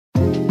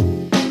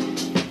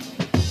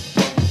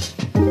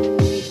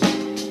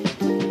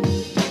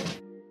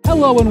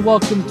Hello and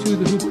welcome to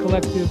the Hoop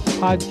Collective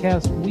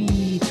podcast.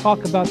 We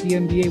talk about the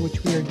NBA,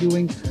 which we are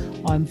doing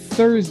on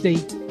Thursday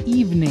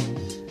evening.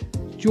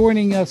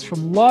 Joining us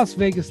from Las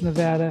Vegas,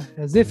 Nevada,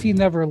 as if he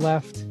never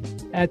left,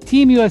 at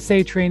Team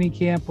USA training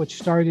camp,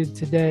 which started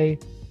today,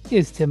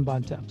 is Tim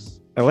Bontemps.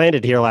 I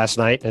landed here last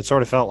night, and it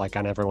sort of felt like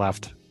I never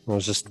left. I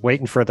was just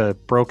waiting for the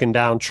broken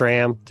down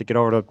tram to get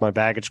over to my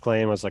baggage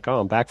claim. I was like,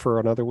 oh, I'm back for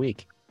another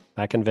week,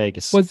 back in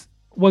Vegas.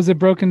 Was it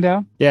broken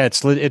down? Yeah,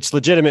 it's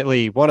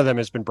legitimately, one of them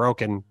has been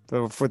broken.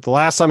 For the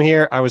last time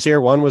I was here,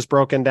 one was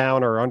broken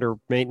down or under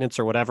maintenance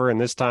or whatever, and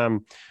this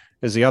time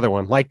is the other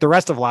one. Like the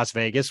rest of Las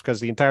Vegas, because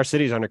the entire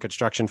city is under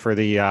construction for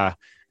the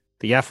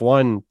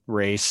F1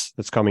 race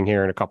that's coming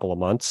here in a couple of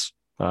months,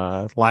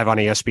 live on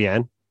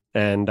ESPN.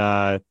 And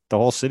the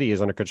whole city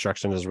is under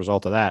construction as a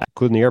result of that,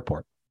 including the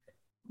airport.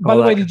 By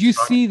the way, did you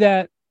see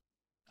that?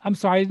 I'm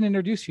sorry, I didn't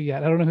introduce you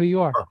yet. I don't know who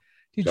you are.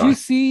 Did you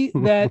see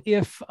that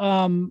if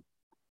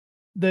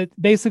that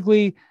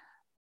basically,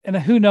 and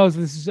who knows,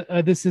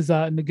 this is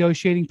a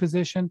negotiating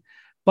position,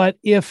 but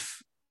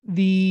if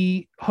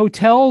the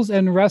hotels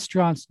and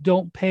restaurants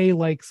don't pay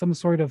like some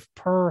sort of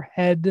per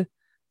head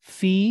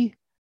fee,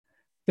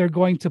 they're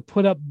going to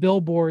put up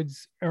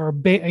billboards or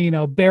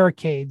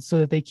barricades so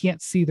that they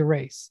can't see the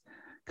race,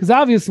 because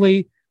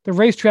obviously the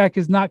racetrack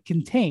is not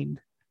contained.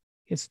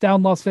 It's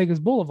down Las Vegas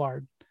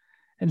Boulevard.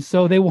 And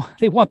so they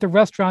want the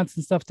restaurants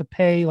and stuff to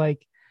pay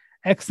like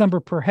X number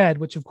per head,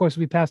 which of course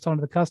will be passed on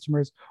to the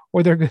customers,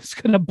 or they're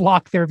just going to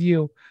block their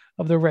view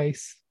of the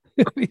race.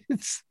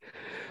 It's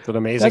an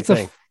amazing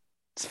thing.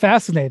 It's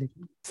fascinating.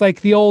 It's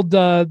like the old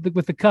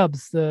with the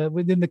Cubs,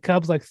 within the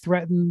Cubs, like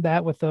threatened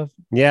that with the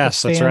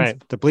yes, that's right.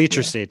 The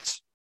bleacher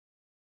seats.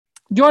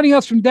 Joining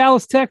us from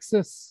Dallas,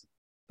 Texas,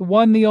 the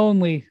one, the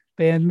only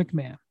Ben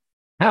McMahon.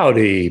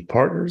 Howdy,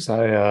 partners.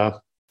 I'm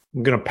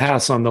going to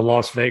pass on the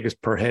Las Vegas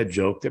per head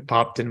joke that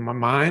popped in my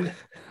mind.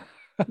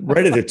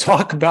 Ready to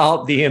talk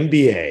about the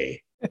NBA.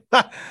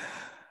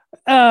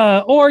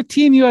 Or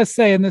Team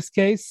USA in this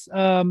case.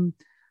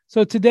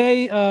 So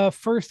today,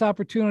 first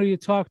opportunity to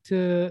talk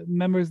to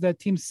members of that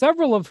team,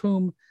 several of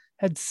whom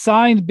had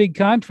signed big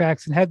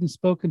contracts and hadn't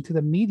spoken to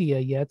the media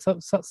yet.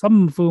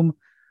 Some of whom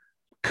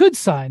could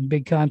sign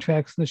big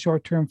contracts in the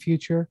short-term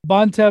future.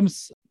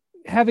 Bontemps,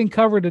 having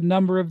covered a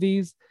number of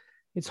these,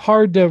 it's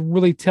hard to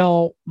really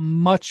tell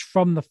much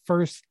from the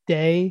first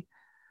day,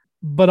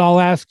 but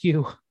I'll ask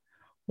you,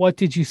 what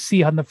did you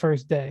see on the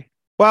first day?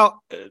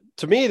 Well,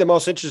 to me, the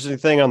most interesting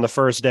thing on the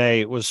first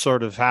day was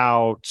sort of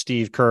how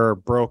Steve Kerr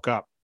broke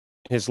up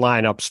his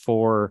lineups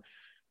for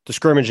the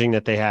scrimmaging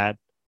that they had.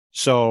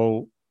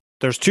 So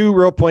there's two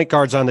real point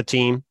guards on the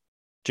team,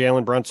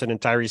 Jalen Brunson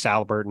and Tyrese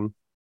Haliburton.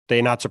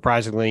 They, not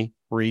surprisingly,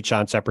 were each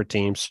on separate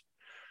teams.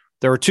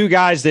 There were two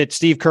guys that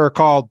Steve Kerr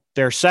called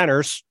their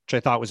centers, which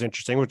I thought was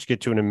interesting, which we'll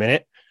get to in a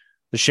minute.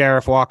 The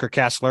Sheriff Walker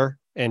Kessler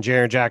and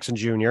Jaren Jackson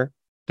Jr.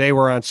 They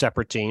were on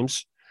separate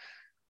teams.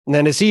 And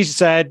then, as he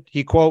said,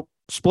 he, quote,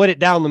 split it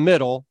down the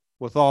middle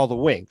with all the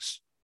wings.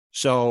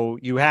 So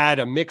you had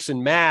a mix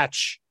and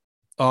match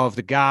of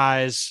the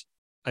guys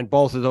in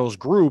both of those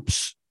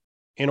groups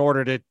in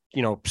order to,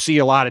 see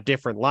a lot of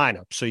different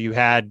lineups. So you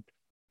had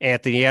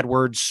Anthony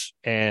Edwards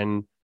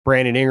and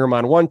Brandon Ingram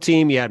on one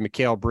team. You had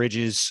Mikal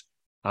Bridges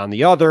on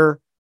the other.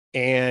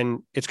 And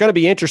it's going to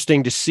be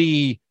interesting to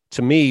see,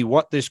 to me,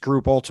 what this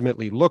group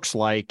ultimately looks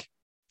like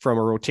from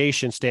a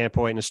rotation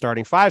standpoint and a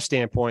starting five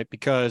standpoint,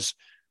 because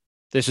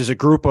this is a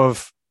group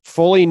of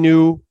fully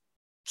new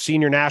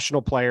senior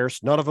national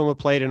players. None of them have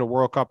played in a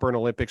World Cup or an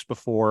Olympics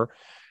before.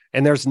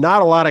 And there's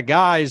not a lot of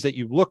guys that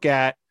you look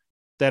at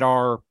that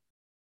are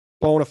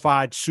bona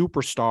fide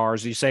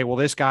superstars. You say, well,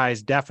 this guy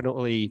is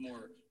definitely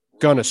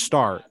going to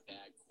start.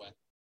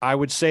 I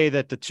would say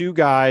that the two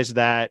guys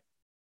that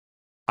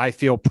I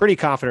feel pretty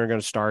confident are going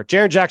to start,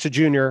 Jaren Jackson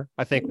Jr.,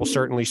 I think will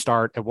certainly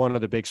start at one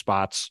of the big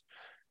spots.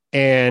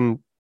 And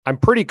I'm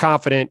pretty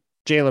confident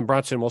Jalen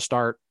Brunson will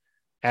start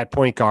at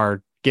point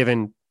guard,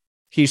 given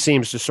he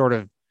seems to sort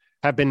of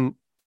have been,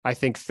 I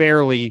think,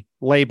 fairly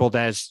labeled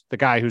as the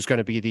guy who's going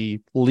to be the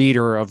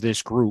leader of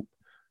this group,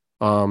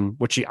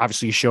 which he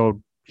obviously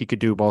showed he could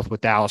do both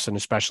with Dallas and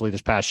especially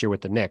this past year with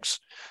the Knicks.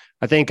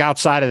 I think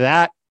outside of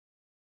that,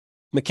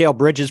 Mikal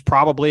Bridges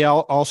probably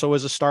also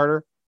is a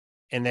starter.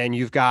 And then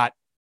you've got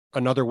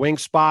another wing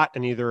spot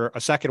and either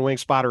a second wing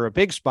spot or a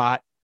big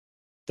spot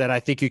that I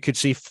think you could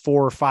see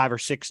 4 or 5 or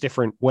 6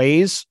 different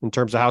ways in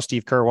terms of how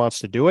Steve Kerr wants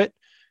to do it.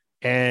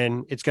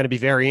 And it's going to be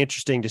very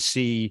interesting to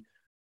see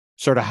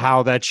sort of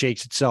how that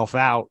shakes itself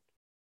out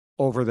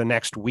over the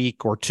next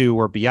week or two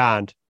or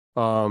beyond,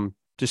 to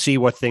see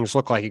what things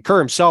look like. And Kerr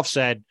himself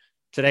said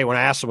today, when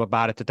I asked him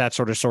about it, that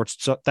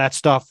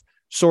stuff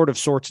sort of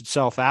sorts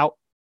itself out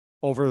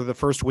over the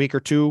first week or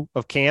two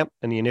of camp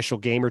and the initial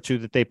game or two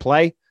that they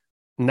play.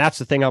 And that's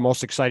the thing I'm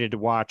most excited to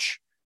watch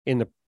in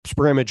the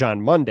scrimmage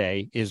on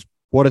Monday is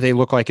what do they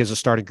look like as a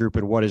starting group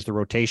and what is the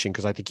rotation?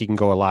 Because I think he can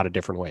go a lot of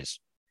different ways.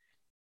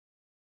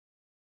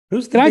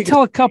 Who's the Can I biggest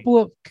tell a name? couple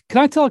of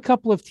Can I tell a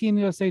couple of Team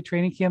USA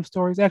training camp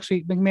stories?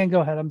 Actually, McMahon,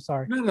 go ahead. I'm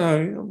sorry.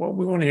 No. Well,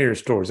 we want to hear your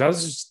stories. I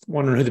was just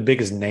wondering who the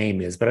biggest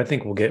name is, but I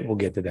think we'll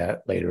get to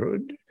that later.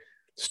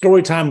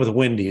 Story time with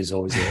Wendy is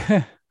always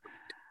there.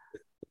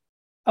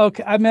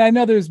 Okay. I mean, I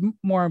know there's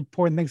more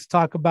important things to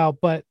talk about,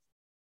 but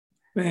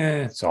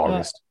It's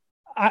August.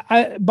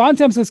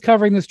 Bontemps is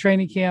covering this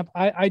training camp.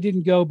 I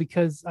didn't go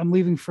because I'm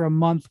leaving for a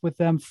month with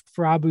them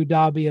for Abu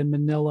Dhabi and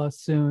Manila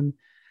soon.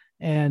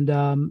 And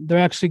they're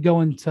actually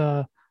going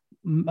to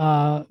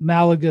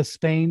Malaga,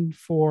 Spain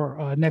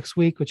for next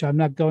week, which I'm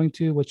not going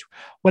to, which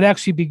would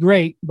actually be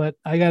great, but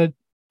you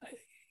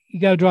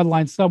gotta draw the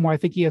line somewhere. I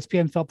think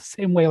ESPN felt the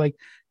same way, like,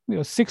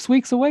 6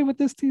 weeks away with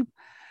this team.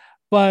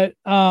 But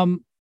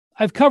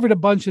I've covered a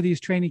bunch of these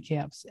training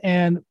camps,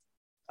 and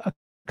a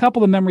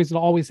couple of memories that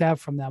I'll always have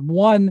from them.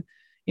 One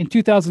in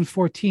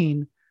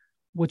 2014,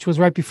 which was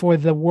right before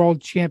the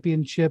World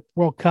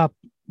Cup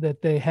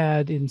that they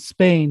had in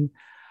Spain.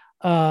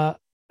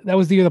 That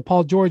was the year that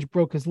Paul George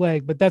broke his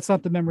leg, but that's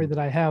not the memory that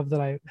I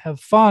have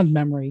fond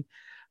memory.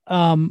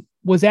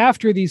 Was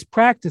after these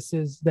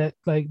practices that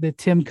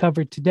Tim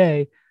covered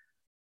today,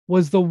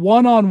 was the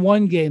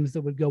one-on-one games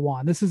that would go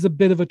on. This is a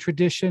bit of a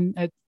tradition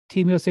at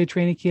Team USA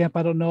training camp.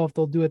 I don't know if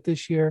they'll do it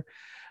this year.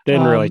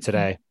 Didn't really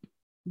today.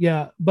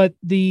 Yeah. But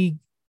the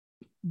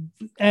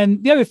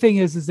other thing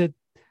is that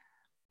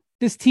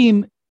this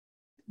team,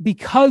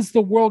 because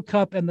the World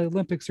Cup and the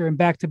Olympics are in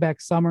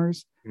back-to-back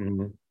summers,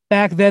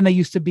 back then they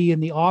used to be in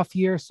the off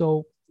year.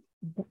 So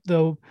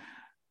the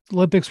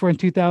Olympics were in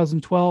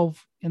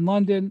 2012 in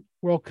London,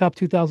 World Cup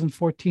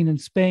 2014 in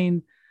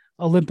Spain,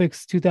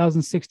 Olympics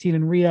 2016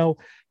 in Rio.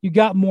 You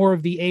got more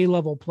of the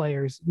A-level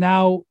players.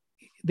 Now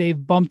they've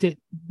bumped it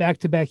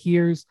back-to-back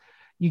years.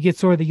 You get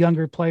sort of the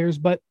younger players,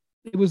 but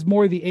it was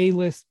more the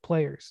A-list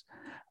players.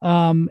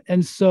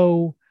 And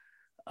so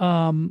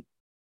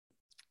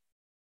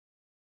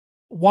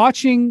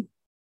watching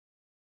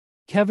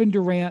Kevin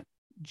Durant,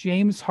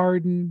 James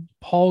Harden,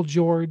 Paul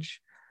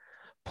George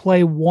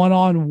play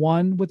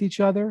one-on-one with each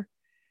other,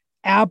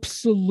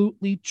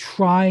 absolutely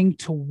trying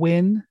to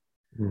win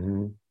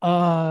in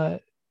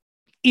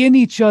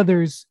each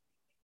other's,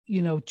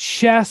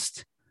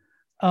 chest,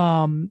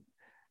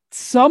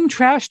 some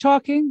trash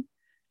talking.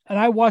 And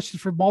I watched it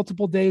for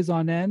multiple days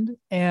on end.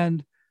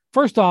 And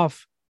first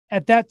off,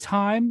 at that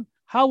time,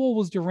 how old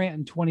was Durant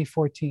in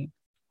 2014?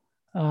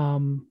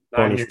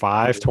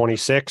 25,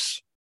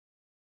 26.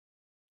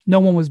 No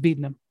one was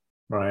beating him.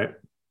 Right.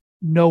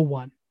 No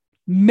one.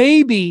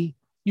 Maybe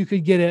you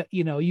could get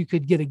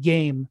a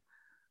game,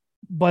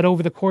 but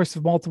over the course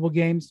of multiple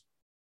games,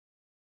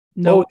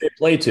 no. What would they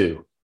play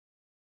to?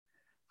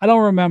 I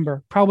don't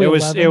remember. Probably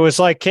it was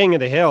like King of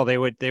the Hill. They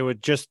would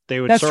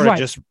That's sort right. of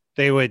just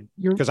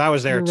because I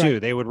was there too.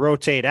 Right. They would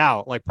rotate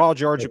out. Like Paul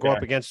George would go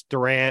up against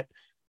Durant.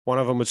 One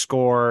of them would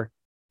score.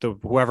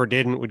 Whoever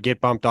didn't would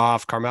get bumped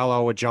off.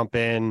 Carmelo would jump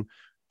in.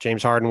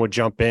 James Harden would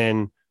jump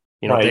in.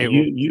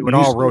 They would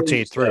all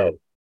rotate through.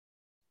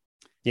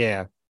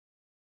 Yeah.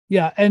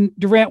 Yeah. And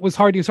Durant was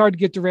hard. It was hard to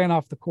get Durant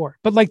off the court,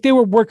 but they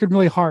were working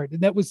really hard.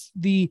 And that was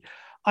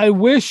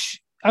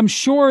I'm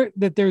sure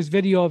that there's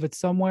video of it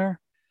somewhere.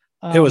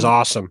 It was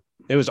awesome.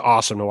 It was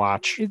awesome to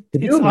watch.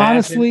 Could you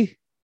imagine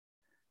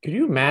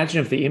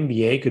if the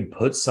NBA could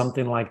put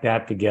something like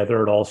that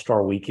together at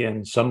All-Star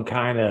Weekend? Some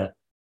kind of,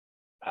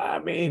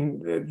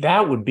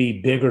 that would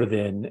be bigger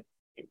than,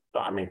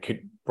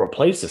 could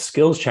replace the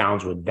skills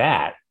challenge with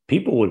that.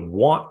 People would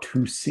want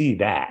to see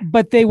that.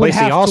 But they would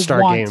have the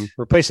All-Star game.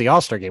 Replace the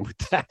All-Star game with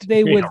that.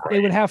 They would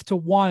have to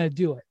want to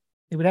do it.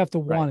 They would have to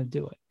want to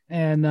do it.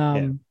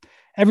 And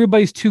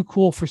everybody's too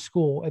cool for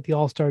school at the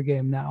All-Star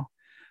game now.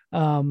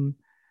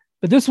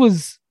 But this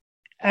was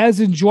as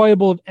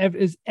enjoyable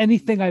as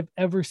anything I've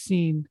ever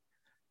seen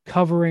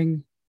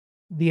covering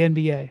the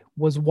NBA,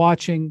 was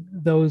watching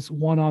those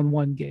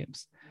one-on-one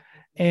games.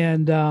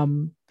 And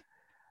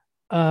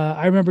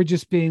I remember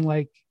just being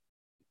like,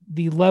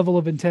 the level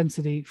of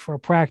intensity for a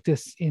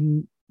practice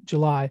in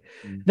July.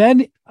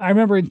 Then I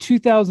remember in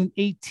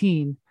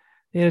 2018,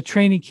 they had a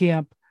training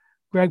camp.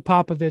 Greg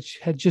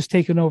Popovich had just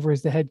taken over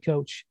as the head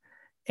coach,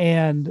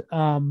 and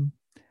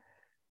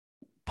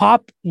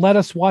Pop let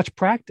us watch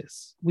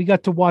practice. We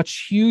got to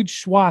watch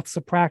huge swaths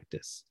of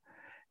practice,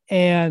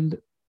 and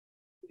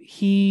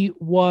he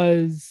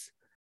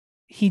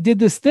did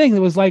this thing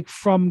that was like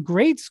from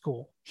grade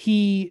school.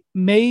 He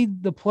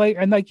made the play,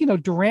 and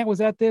Durant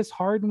was at this,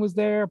 Harden was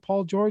there,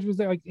 Paul George was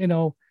there,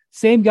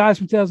 same guys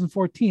from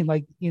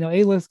 2014,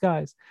 A-list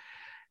guys.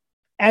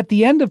 At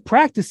the end of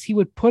practice, he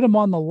would put them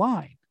on the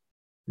line.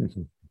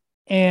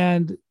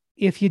 And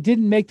if you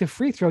didn't make the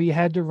free throw, you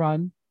had to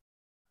run.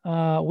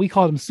 We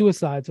called them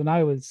suicides when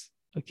I was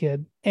a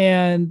kid.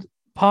 And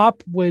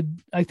Pop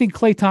I think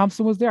Klay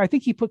Thompson was there. I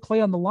think he put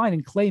Klay on the line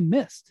and Klay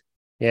missed.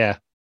 Yeah,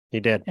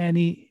 he did. And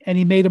he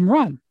made him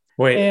run.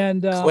 Wait,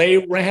 and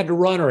Klay had to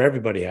run, or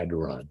everybody had to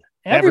run?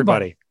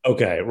 Everybody.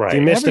 Okay, right. If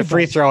you missed a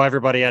free throw,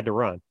 everybody had to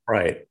run.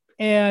 Right.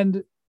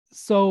 And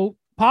so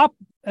Pop,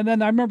 and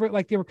then I remember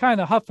they were kind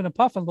of huffing and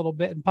puffing a little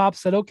bit, and Pop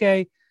said,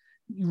 okay,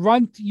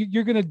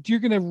 you're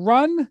gonna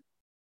run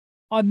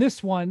on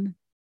this one.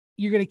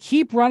 You're gonna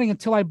keep running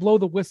until I blow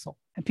the whistle.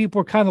 And people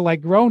were kind of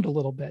like groaned a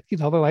little bit.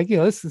 They're like,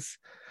 this is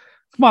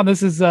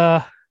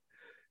they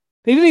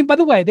didn't even, by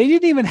the way, they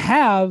didn't even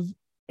have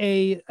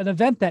an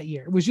event that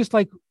year. It was just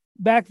like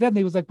back then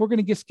they was like, we're going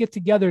to just get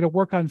together to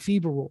work on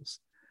FIBA rules.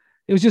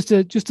 It was just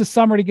a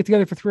summer to get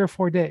together for 3 or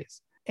 4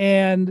 days.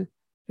 And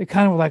they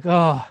kind of were like,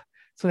 oh,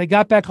 so they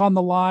got back on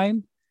the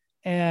line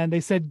and they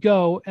said,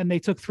 go. And they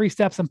took 3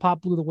 steps and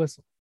Pop blew the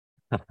whistle.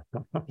 That's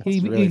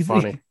really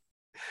funny.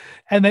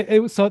 And then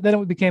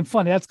it became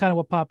funny. That's kind of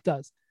what Pop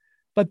does.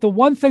 But the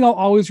one thing I'll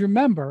always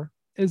remember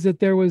is that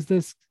there was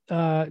this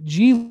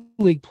G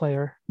League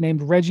player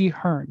named Reggie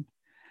Hearn.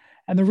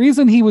 And the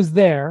reason he was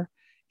there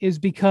is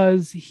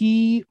because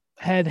he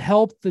had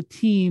helped the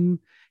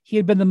team. He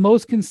had been the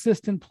most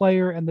consistent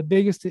player and the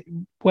biggest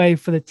way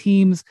for the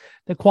teams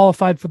that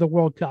qualified for the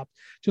World Cup.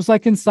 Just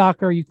like in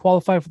soccer, you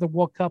qualify for the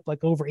World Cup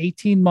like over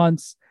 18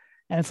 months,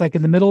 and it's like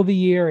in the middle of the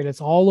year, and it's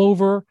all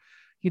over,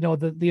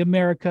 the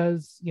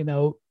Americas. You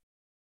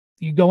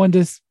go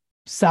into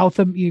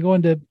you go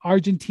into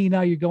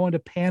Argentina, you're going to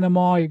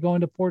Panama, you're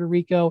going to Puerto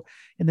Rico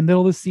in the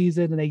middle of the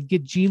season, and they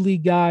get G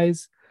League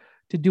guys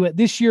to do it.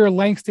 This year,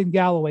 Langston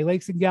Galloway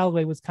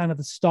was kind of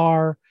the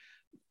star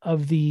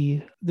of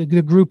the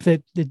group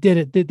that did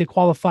it, that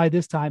qualified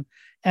this time.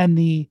 And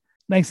the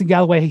Langston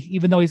Galloway,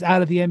 even though he's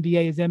out of the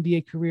NBA, his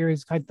NBA career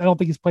is, I don't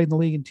think he's played in the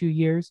league in 2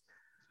 years.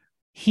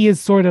 He is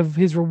sort of,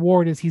 his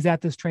reward is he's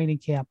at this training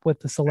camp with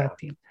the select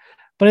team.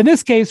 But in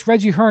this case,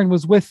 Reggie Hearn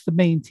was with the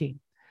main team.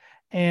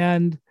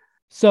 And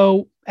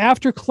so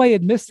after Clay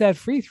had missed that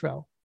free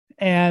throw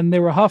and they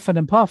were huffing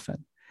and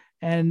puffing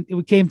and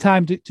it came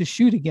time to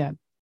shoot again,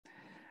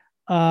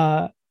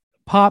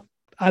 Pop,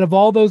 out of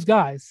all those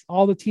guys,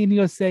 all the Team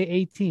USA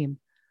A team,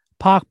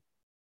 Pop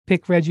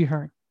picked Reggie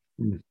Hearn.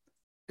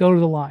 Go to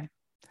the line.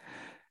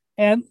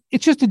 And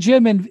it's just a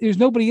gym, and there's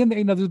nobody in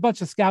there. There's a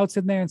bunch of scouts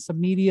in there and some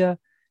media.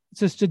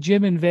 It's just a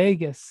gym in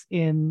Vegas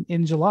in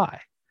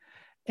July.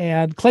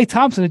 And Klay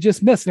Thompson had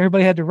just missed, and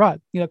everybody had to run.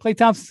 Klay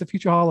Thompson's a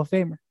future Hall of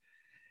Famer.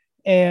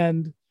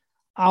 And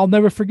I'll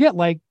never forget,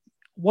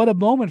 what a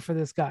moment for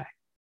this guy,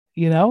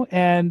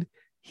 and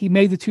he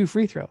made the 2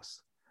 free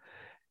throws.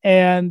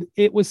 And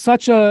it was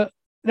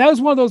that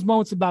was one of those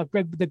moments about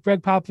Greg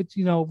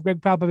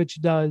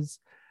Popovich does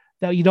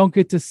that you don't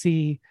get to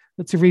see.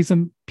 That's the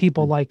reason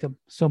people like him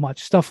so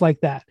much. Stuff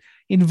like that,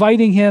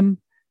 inviting him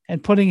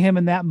and putting him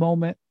in that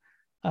moment,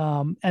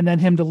 and then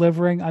him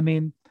delivering. I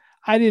mean,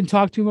 I didn't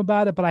talk to him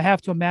about it, but I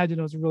have to imagine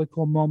it was a really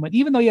cool moment,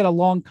 even though he had a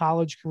long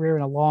college career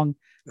and a long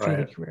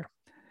training career.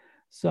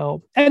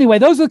 So anyway,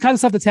 those are the kind of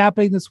stuff that's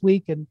happening this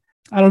week. And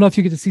I don't know if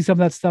you get to see some of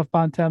that stuff,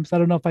 Bontemps. I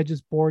don't know if I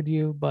just bored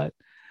you, but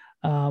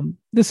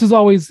this is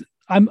always,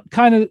 I'm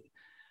kind of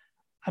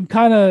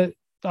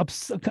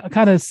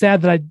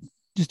sad that I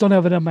just don't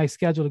have it on my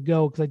schedule to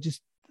go,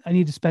 because I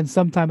need to spend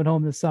some time at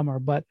home this summer.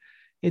 But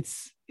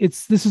this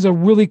is a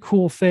really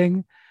cool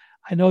thing.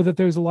 I know that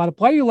there's a lot of.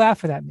 Why are you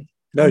laughing at me?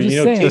 No, Team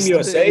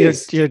USA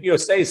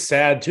is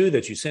sad too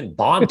that you sent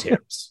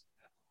Bontemps.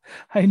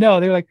 I know,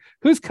 they're like,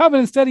 who's coming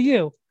instead of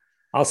you?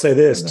 I'll say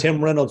this: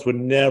 Tim Reynolds would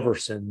never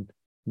send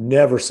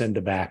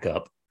a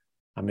backup.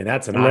 I mean,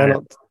 that's an honor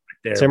right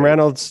there. Tim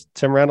Reynolds,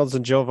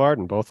 and Joe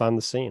Varden, both on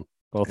the scene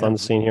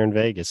here in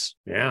Vegas.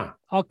 Yeah,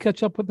 I'll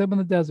catch up with them in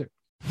the desert.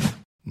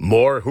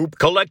 More Hoop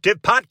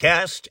Collective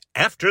podcast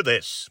after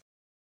this.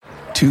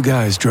 2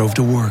 guys drove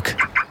to work.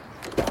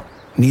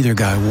 Neither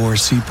guy wore a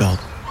seatbelt.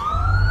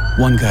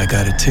 One guy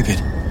got a ticket.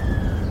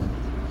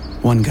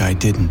 One guy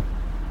didn't.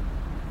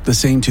 The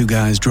same 2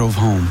 guys drove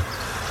home.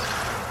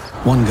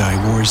 One guy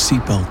wore his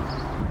seatbelt.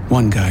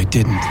 One guy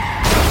didn't.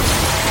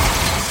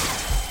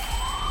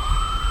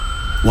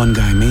 One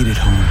guy made it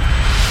home.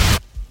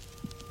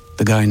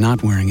 The guy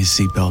not wearing his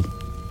seatbelt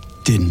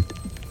didn't.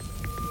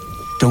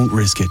 Don't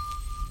risk it.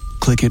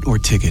 Click it or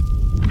ticket.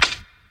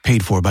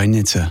 Paid for by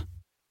NHTSA.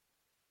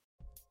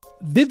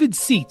 Vivid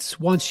Seats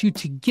wants you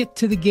to get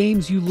to the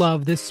games you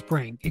love this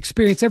spring.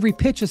 Experience every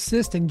pitch,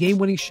 assist, and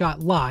game-winning shot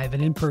live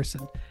and in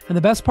person. And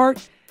the best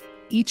part?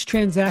 Each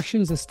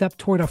transaction is a step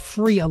toward a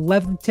free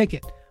 11th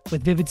ticket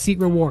with Vivid Seat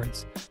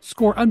Rewards.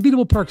 Score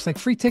unbeatable perks like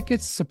free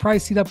tickets,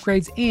 surprise seat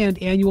upgrades,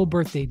 and annual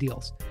birthday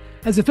deals.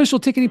 As official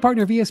ticketing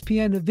partner of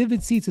ESPN,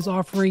 Vivid Seats is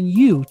offering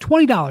you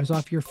 $20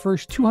 off your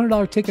first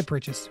 $200 ticket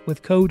purchase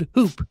with code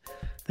HOOP.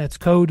 That's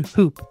code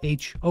HOOP,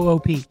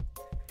 H-O-O-P.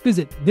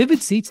 Visit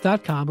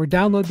vividseats.com or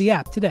download the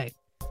app today.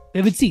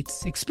 Vivid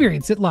Seats,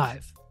 experience it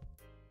live.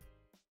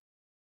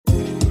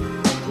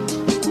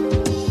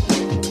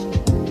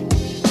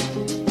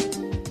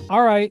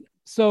 All right.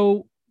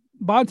 So,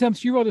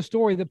 Bontemps, you wrote a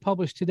story that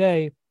published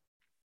today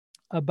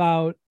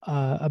about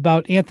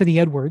Anthony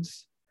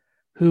Edwards,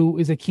 who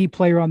is a key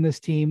player on this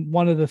team,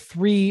 one of the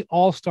 3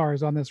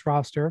 All-Stars on this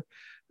roster,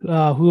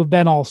 who have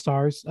been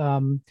All-Stars,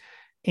 Jaren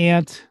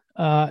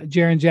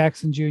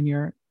Jackson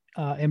Jr.,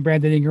 and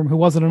Brandon Ingram, who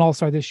wasn't an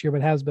All-Star this year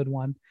but has been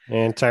one,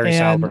 and Tyrese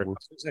Halliburton.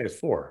 I was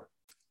 4.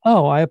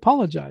 Oh, I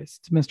apologize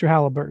to Mr.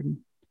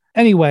 Halliburton.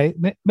 Anyway,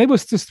 maybe it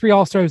was just 3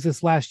 All-Stars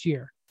this last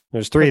year.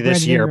 There's 3 this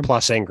Brandon year Ingram.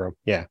 plus Ingram.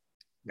 Yeah.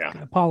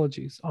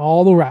 Apologies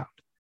all around.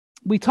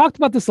 We talked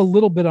about this a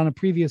little bit on a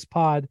previous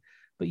pod,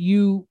 but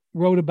you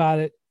wrote about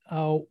it.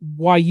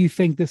 Why you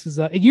think this is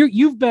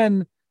you've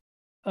been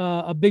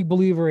a big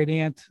believer in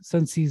Ant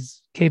since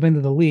he's came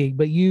into the league,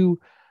 but you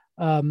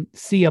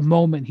see a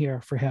moment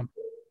here for him.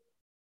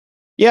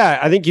 Yeah,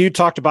 I think you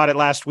talked about it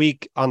last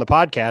week on the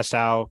podcast,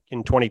 how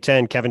in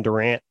 2010, Kevin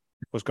Durant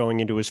was going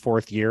into his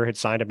 4th year, had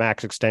signed a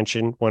max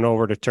extension, went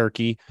over to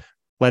Turkey,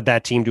 led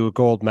that team to a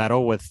gold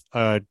medal with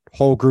a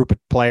whole group of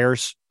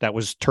players that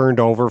was turned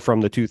over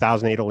from the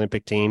 2008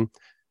 Olympic team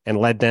and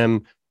led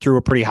them through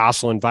a pretty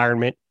hostile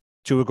environment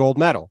to a gold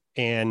medal.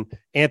 And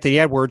Anthony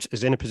Edwards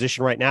is in a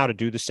position right now to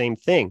do the same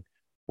thing,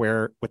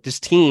 where with this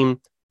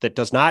team that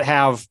does not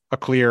have a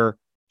clear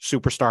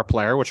superstar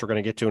player, which we're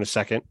going to get to in a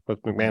second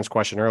with McMahon's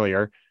question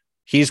earlier,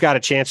 he's got a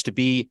chance to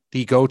be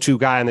the go-to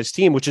guy on this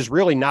team, which is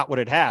really not what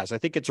it has. I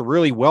think it's a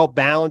really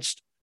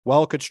well-balanced,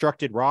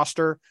 well-constructed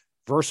roster,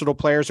 versatile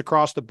players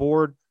across the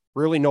board,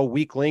 really no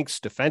weak links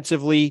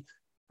defensively,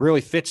 really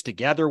fits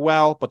together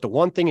well. But the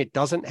one thing it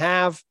doesn't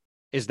have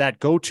is that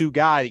go-to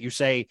guy that you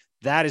say,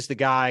 that is the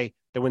guy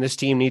that when this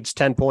team needs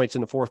 10 points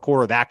in the 4th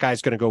quarter, that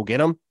guy's going to go get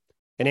them.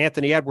 And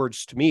Anthony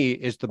Edwards, to me,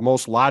 is the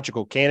most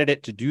logical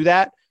candidate to do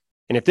that.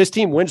 And if this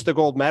team wins the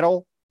gold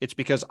medal, it's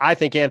because I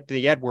think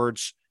Anthony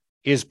Edwards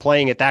is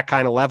playing at that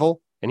kind of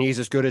level, and he's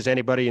as good as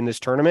anybody in this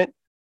tournament.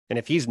 And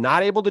if he's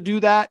not able to do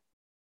that,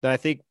 then I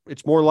think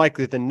it's more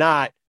likely than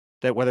not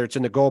that whether it's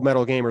in the gold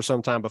medal game or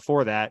sometime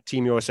before that,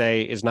 Team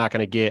USA is not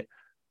going to get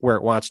where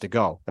it wants to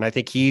go. And I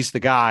think he's the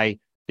guy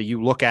that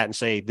you look at and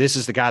say, this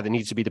is the guy that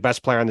needs to be the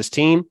best player on this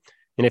team.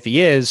 And if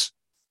he is,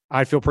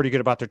 I feel pretty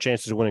good about their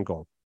chances of winning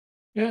gold.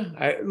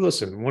 Yeah.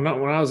 Listen, when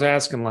I was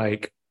asking,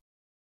 like,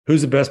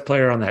 who's the best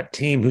player on that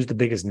team? Who's the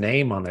biggest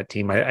name on that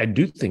team? I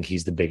do think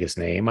he's the biggest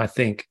name. I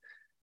think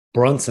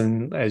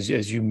Brunson, as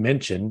you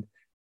mentioned,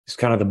 is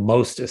kind of the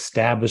most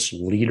established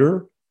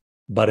leader.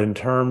 But in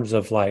terms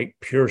of like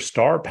pure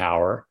star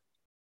power,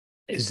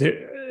 is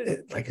there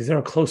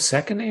a close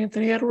second to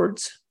Anthony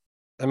Edwards?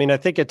 I mean, I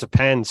think it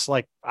depends.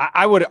 Like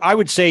I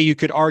would say you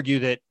could argue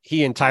that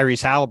he and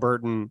Tyrese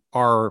Halliburton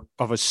are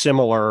of a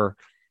similar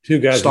 2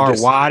 guys star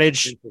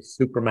wattage,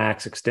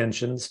 supermax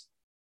extensions.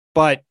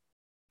 But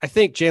I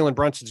think Jalen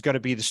Brunson's going to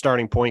be the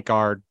starting point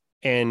guard,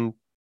 and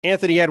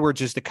Anthony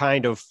Edwards is the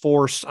kind of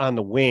force on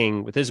the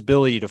wing with his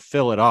ability to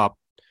fill it up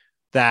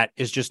that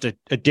is just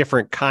a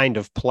different kind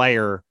of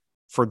player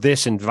for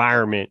this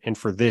environment and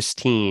for this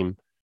team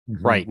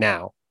right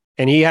now.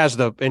 And he has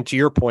and to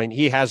your point,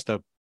 he has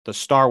the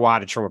star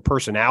wattage from a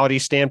personality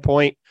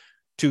standpoint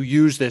to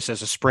use this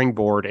as a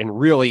springboard and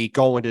really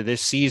go into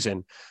this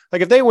season.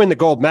 Like if they win the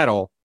gold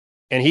medal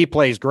and he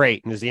plays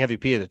great and is the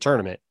MVP of the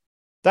tournament,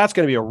 that's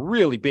going to be a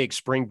really big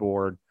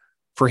springboard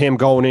for him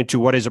going into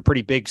what is a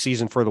pretty big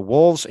season for the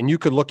Wolves. And you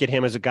could look at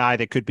him as a guy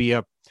that could be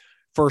a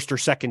 1st or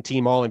 2nd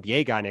team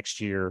All-NBA guy next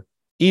year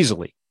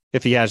easily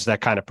if he has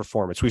that kind of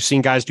performance. We've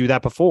seen guys do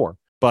that before,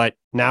 but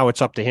now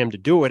it's up to him to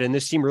do it. And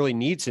this team really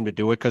needs him to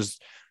do it because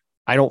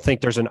I don't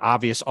think there's an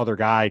obvious other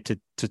guy to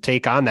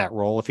take on that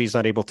role if he's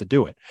not able to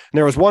do it. And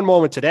there was one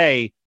moment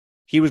today,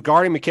 he was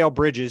guarding Mikal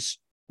Bridges,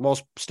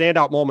 most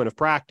standout moment of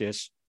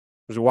practice.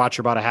 Was a watch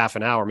for about a half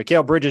an hour.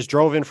 Mikal Bridges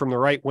drove in from the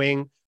right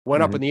wing,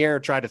 went up in the air,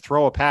 tried to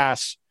throw a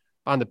pass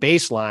on the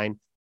baseline.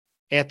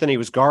 Anthony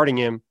was guarding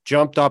him,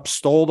 jumped up,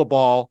 stole the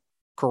ball,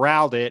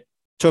 corralled it,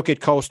 took it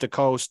coast to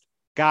coast,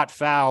 got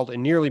fouled,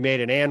 and nearly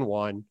made an and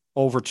one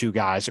over 2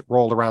 guys. It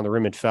rolled around the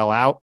rim and fell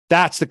out.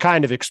 That's the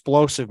kind of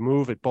explosive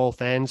move at both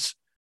ends.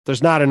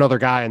 There's not another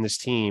guy on this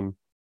team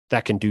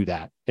that can do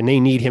that. And they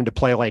need him to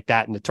play like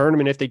that in the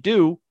tournament. If they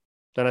do,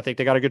 then I think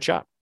they got a good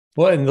shot.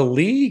 Well, and the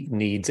league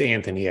needs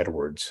Anthony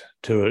Edwards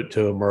to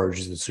emerge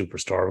as a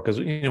superstar because,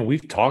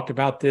 we've talked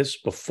about this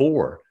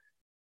before.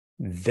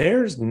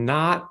 There's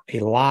not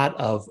a lot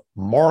of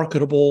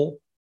marketable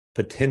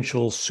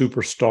potential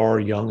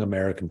superstar young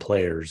American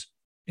players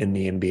in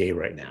the NBA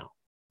right now.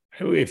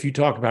 If you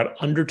talk about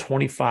under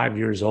 25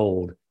 years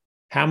old,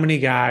 how many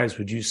guys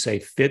would you say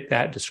fit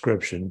that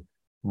description,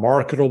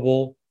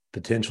 marketable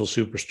potential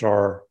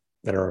superstar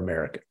that are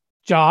American?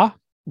 Ja.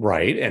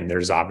 Right. And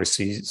there's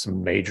obviously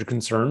some major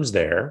concerns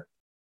there.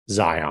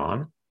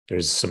 Zion,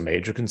 there's some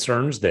major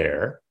concerns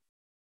there.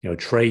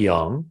 Trae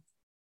Young,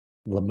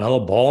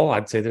 LaMelo Ball,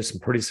 I'd say there's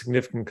some pretty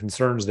significant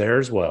concerns there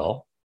as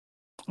well.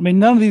 I mean,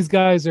 none of these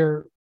guys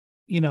are,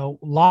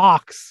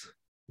 locks.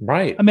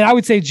 Right. I mean, I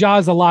would say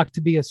Ja's a lock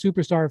to be a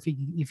superstar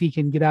if he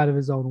can get out of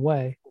his own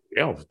way.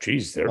 Yeah,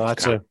 geez,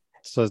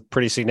 it's a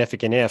pretty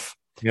significant if.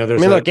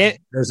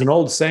 There's an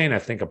old saying I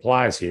think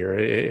applies here.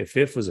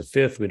 If was a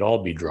fifth, we'd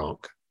all be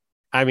drunk.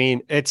 I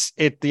mean, it's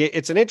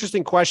an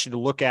interesting question to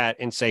look at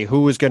and say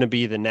who is going to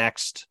be the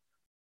next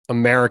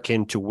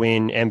American to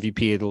win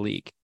MVP of the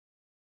league,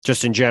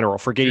 just in general.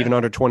 Forget even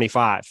under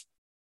 25.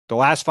 The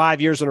last 5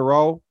 years in a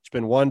row, it's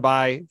been won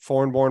by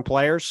foreign-born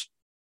players.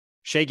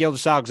 Shai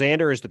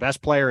Gilgeous-Alexander is the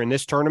best player in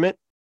this tournament.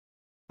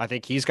 I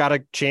think he's got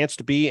a chance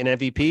to be an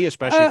MVP,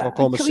 especially for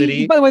Oklahoma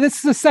City. By the way, this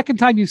is the second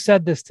time you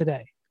said this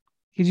today,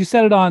 because you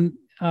said it on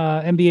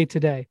NBA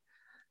Today.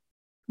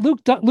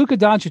 Luka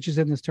Doncic is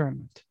in this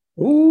tournament.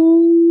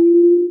 Ooh.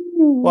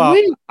 Well,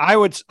 I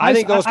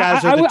think those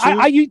guys are the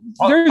two.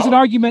 There's an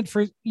argument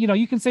for,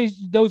 you can say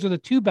those are the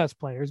two best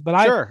players,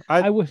 but sure.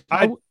 I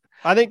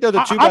think they're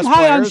the two best players. I'm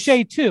high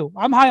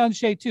on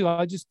Shea too.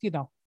 I just, I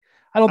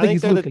don't think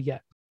he's Luka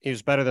yet. He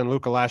was better than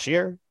Luka last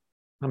year.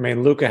 I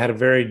mean, Luka had a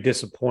very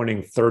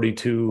disappointing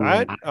 32.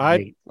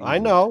 I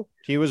know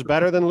he was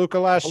better than Luka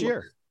last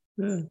year.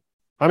 Yeah.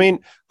 I mean,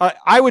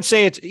 I would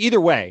say it's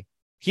either way.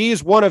 He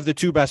is one of the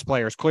two best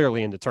players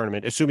clearly in the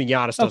tournament, assuming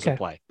Giannis doesn't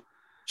play.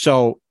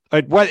 So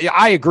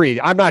I agree.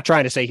 I'm not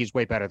trying to say he's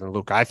way better than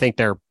Luka. I think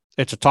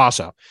it's a toss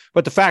up,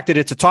 but the fact that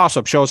it's a toss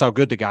up shows how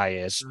good the guy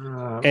is.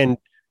 And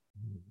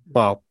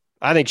well,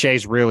 I think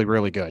Shea's really,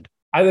 really good.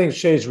 I think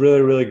Shea's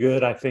really, really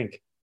good. I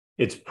think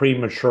it's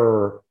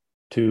premature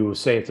to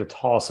say it's a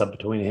toss up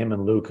between him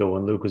and Luka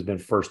when Luka's been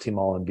first team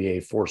All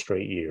NBA 4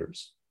 straight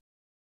years.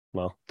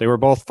 Well, they were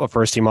both a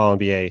first team All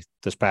NBA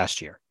this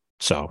past year.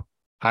 So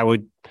I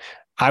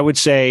would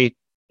say,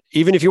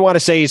 even if you want to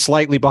say he's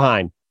slightly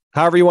behind,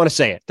 however you want to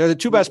say it, they're the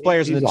two best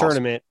players in the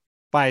tournament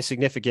by a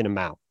significant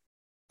amount.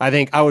 I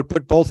think I would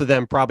put both of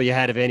them probably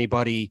ahead of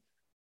anybody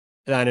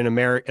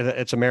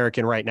that's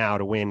American right now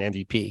to win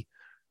MVP.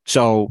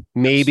 So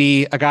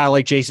maybe a guy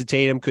like Jason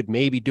Tatum could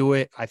maybe do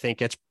it. I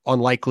think it's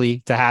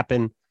unlikely to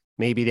happen.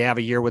 Maybe they have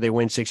a year where they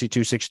win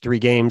 62, 63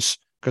 games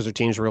because their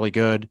team's really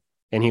good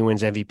and he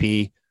wins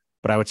MVP.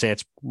 But I would say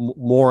it's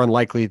more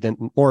unlikely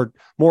than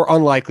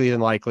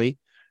likely.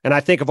 And I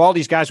think of all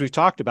these guys we've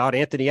talked about,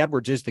 Anthony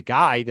Edwards is the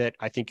guy that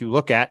I think you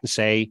look at and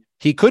say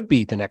he could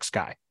be the next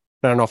guy.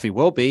 I don't know if he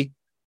will be,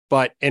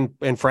 but and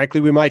frankly,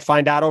 we might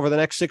find out over the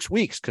next 6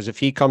 weeks, because if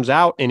he comes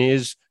out and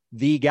is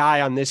the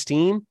guy on this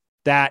team,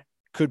 that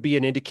could be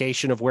an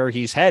indication of where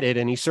he's headed.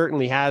 And he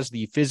certainly has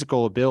the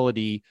physical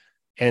ability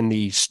and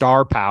the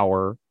star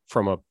power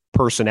from a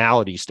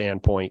personality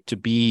standpoint to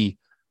be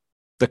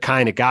the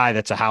kind of guy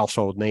that's a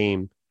household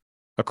name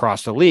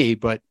across the league.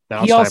 But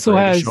now it's time for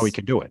him to show he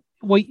can do it.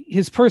 Well,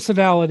 his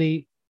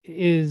personality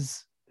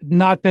is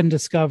not been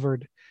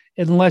discovered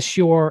unless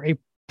you're a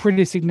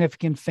pretty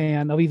significant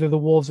fan of either the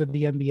Wolves or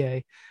the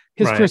NBA.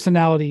 His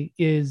personality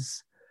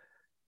is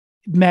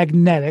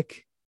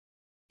magnetic.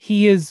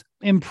 He is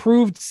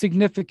improved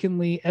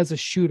significantly as a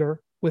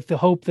shooter with the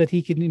hope that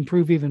he can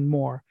improve even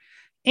more.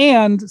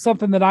 And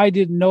something that I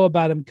didn't know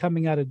about him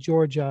coming out of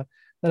Georgia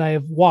that I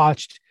have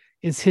watched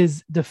is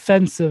his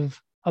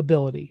defensive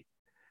ability.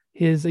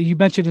 You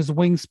mentioned his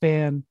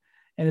wingspan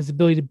and his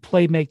ability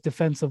to make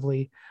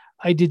defensively.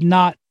 I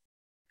didn't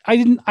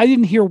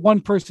hear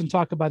one person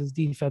talk about his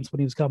defense when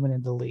he was coming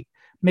into the league.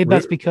 Maybe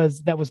that's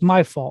because that was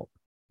my fault.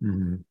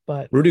 Mm-hmm.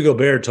 But Rudy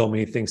Gobert told me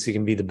he thinks he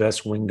can be the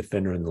best wing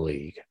defender in the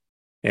league.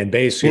 And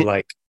basically,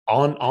 like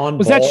on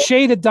was ball, that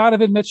shade at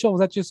Donovan Mitchell? Was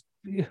that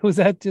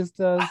just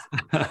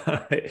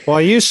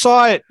Well, you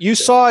saw it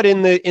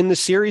in the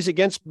series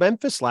against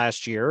Memphis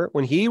last year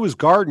when he was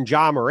guarding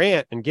Ja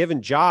Morant and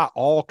giving Ja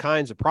all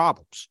kinds of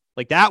problems.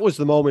 Like, that was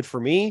the moment for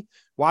me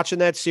watching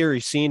that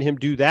series, seeing him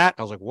do that.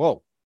 I was like,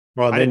 whoa.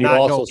 Well, then you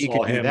also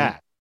saw him.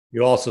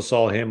 You also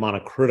saw him on a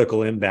critical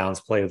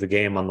inbounds play of the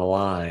game on the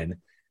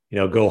line.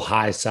 Go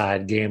high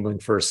side, gambling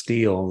for a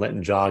steal and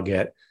letting Ja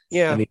get.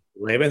 Yeah.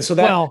 And so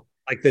that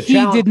he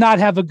did not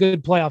have a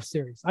good playoff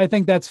series. I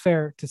think that's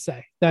fair to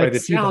say.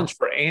 The challenge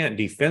for Ant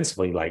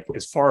defensively, like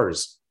as far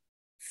as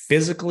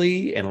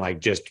physically and like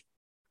just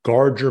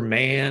guard your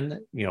man,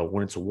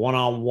 when it's a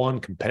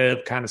one-on-one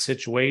competitive kind of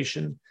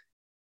situation,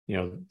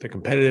 the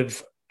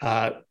competitive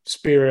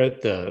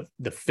spirit,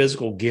 the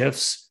physical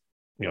gifts,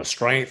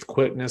 strength,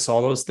 quickness,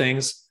 all those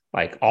things,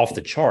 like off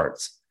the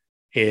charts.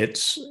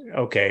 It's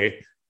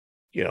okay.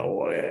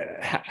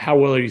 How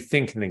well are you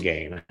thinking the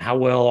game? How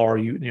well are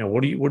you,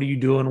 what are you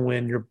doing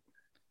when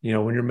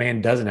when your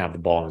man doesn't have the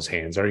ball in his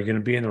hands? Are you going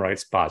to be in the right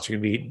spots? You're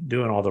going to be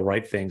doing all the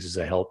right things as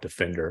a help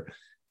defender.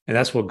 And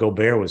that's what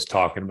Gobert was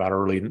talking about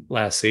early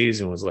last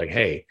season, was like,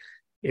 hey,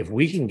 if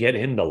we can get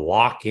him to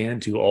lock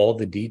into all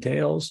the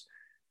details,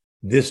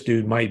 this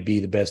dude might be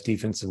the best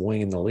defensive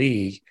wing in the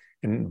league.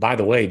 And by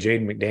the way,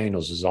 Jaden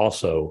McDaniels is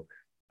also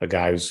a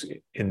guy who's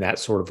in that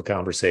sort of a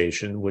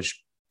conversation,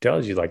 which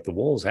tells you like the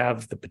Wolves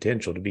have the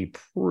potential to be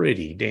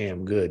pretty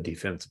damn good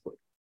defensively.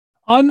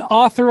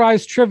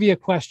 Unauthorized trivia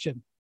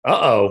question.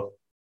 Uh-oh.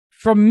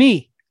 From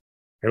me.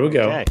 Here we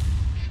go. Okay.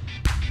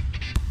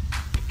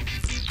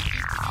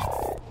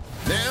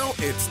 Now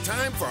it's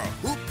time for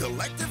Hoop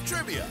Collective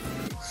Trivia.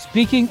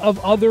 Speaking of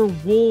other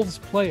Wolves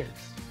players,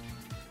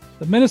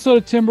 the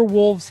Minnesota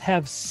Timberwolves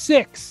have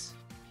six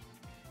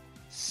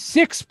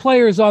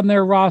players on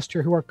their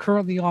roster who are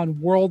currently on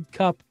World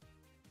Cup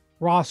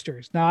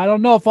rosters. Now, I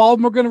don't know if all of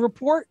them are going to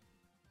report.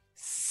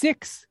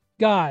 6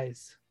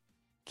 guys.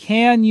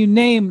 Can you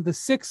name the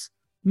 6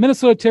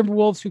 Minnesota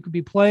Timberwolves who could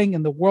be playing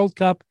in the World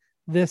Cup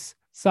this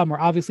summer?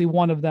 Obviously,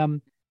 one of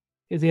them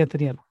is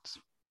Anthony Edwards.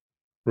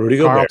 Rudy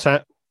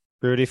Gobert.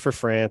 Rudy for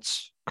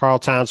France. Karl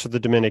Towns for the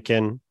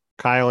Dominican.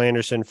 Kyle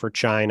Anderson for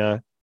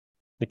China.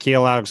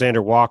 Nickeil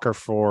Alexander-Walker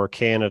for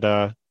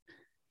Canada.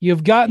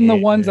 You've gotten the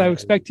ones I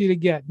expect you to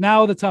get.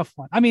 Now the tough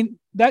one. I mean,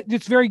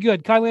 it's very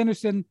good. Kyle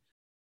Anderson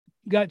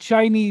got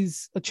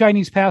a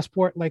Chinese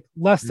passport like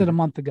less than a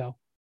month ago.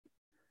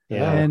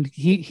 Yeah. And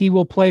he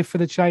will play for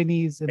the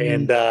Chinese.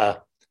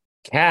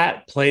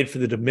 Cat played for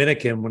the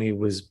Dominican when he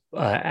was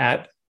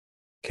at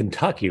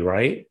Kentucky,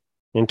 right?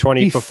 In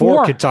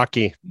before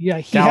Kentucky.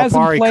 Yeah,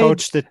 Calipari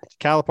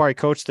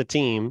coached the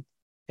team,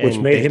 which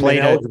made him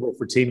ineligible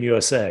for Team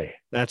USA.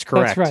 That's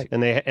correct. That's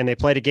right. And they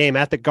played a game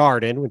at the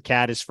Garden when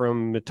Cat is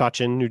from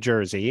Metuchen, New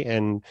Jersey,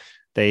 and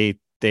they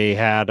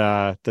had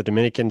the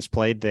Dominicans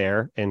played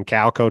there, and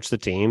Cal coached the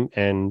team,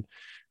 and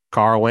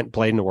Carl went and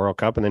played in the World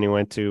Cup, and then he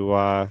went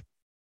to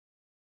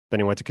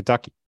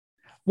Kentucky.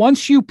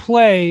 Once you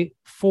play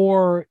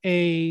for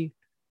a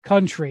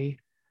country,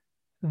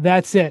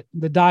 that's it.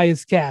 The die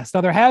is cast.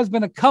 Now, there has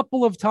been a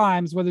couple of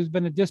times where there's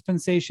been a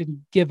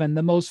dispensation given.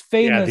 The most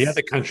famous. Yeah, the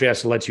other country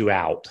has to let you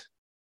out.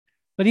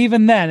 But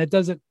even then, it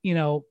doesn't,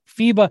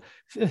 FIBA.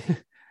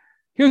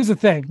 Here's the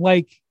thing.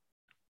 Like,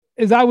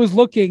 as I was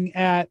looking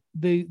at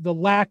the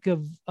lack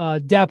of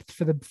depth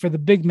for the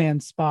big man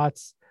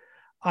spots,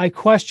 I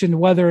questioned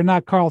whether or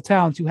not Karl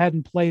Towns, who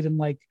hadn't played in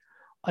like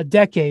a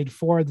decade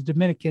for the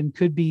Dominican,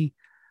 could be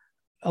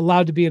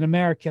allowed to be an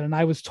American. And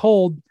I was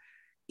told,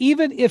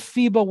 even if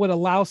FIBA would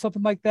allow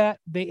something like that,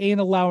 they ain't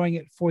allowing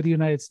it for the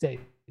United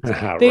States.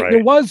 Right.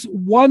 There was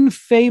one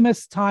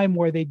famous time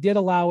where they did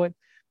allow it.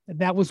 And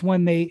that was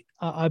when they,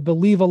 I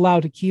believe,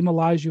 allowed Hakeem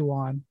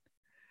Olajuwon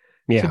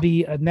to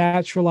be a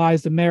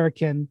naturalized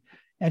American.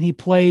 And he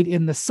played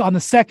on the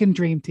second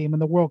Dream Team in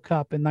the World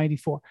Cup in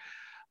 '94.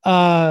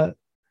 But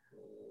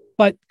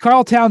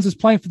Karl Towns is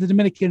playing for the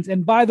Dominicans.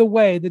 And by the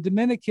way, the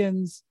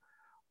Dominicans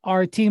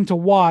are a team to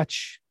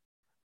watch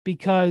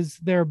because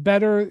they're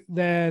better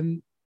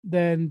than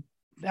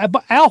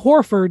Al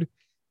Horford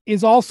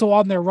is also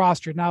on their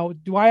roster. Now,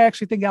 do I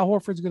actually think Al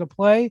Horford's going to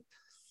play?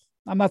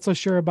 I'm not so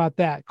sure about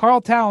that.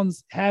 Karl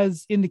Towns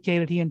has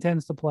indicated he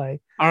intends to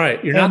play. All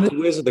right. You're not the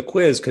whiz of the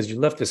quiz because you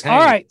left us hanging.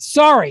 All right.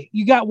 Sorry.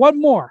 You got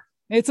one more.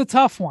 It's a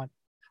tough one.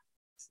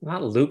 It's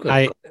not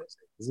Luka.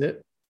 Is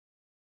it?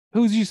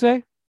 Who's you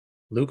say?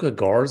 Luka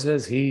Garza.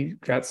 He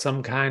got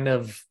some kind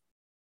of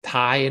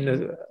tie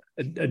into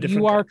a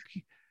different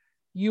country.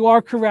 You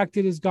are correct.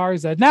 It is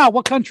Garza. Now,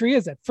 what country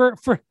is it for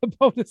a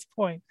bonus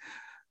point?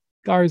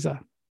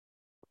 Garza.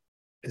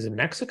 Is it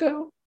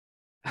Mexico?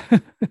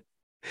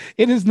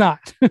 It is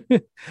not.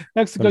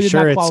 Mexico did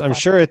not qualify. I'm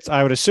sure it's.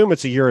 I would assume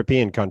it's a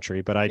European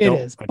country, but I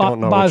don't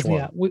know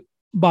Bosnia. which one.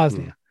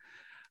 Bosnia.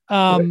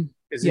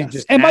 Is he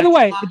just? And by the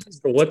way,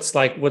 what's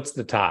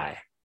the tie?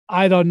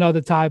 I don't know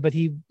the tie, but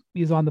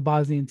he's on the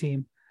Bosnian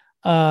team.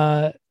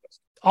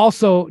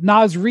 Also,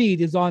 Naz Reid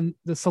is on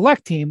the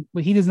select team,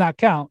 but he does not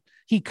count.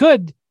 He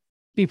could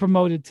be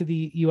promoted to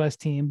the U.S.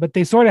 team, but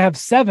they sort of have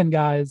 7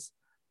 guys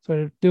sort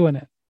of doing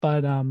it.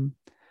 But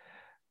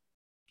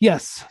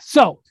yes,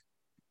 so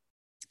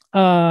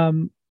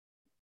the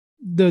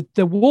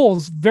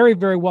Wolves very,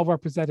 very well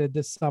represented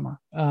this summer,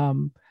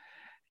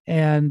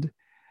 and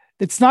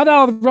it's not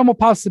out of the realm of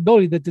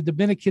possibility that the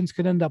Dominicans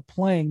could end up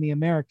playing the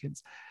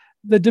Americans.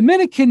 The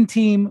Dominican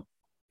team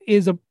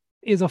is a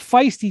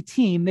feisty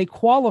team. They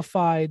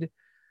qualified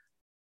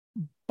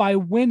by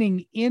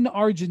winning in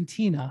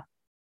Argentina,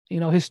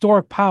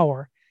 historic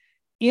power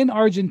in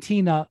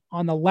Argentina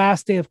on the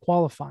last day of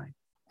qualifying,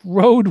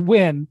 road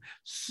win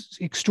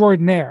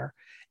extraordinaire.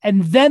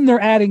 And then they're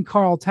adding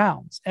Karl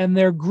Towns, and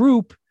their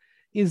group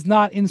is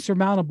not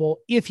insurmountable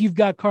if you've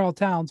got Karl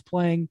Towns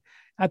playing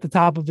at the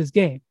top of his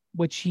game,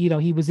 which,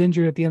 he was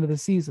injured at the end of the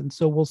season.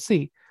 So we'll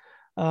see.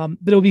 But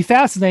it'll be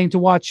fascinating to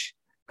watch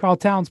Karl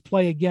Towns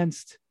play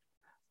against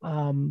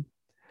the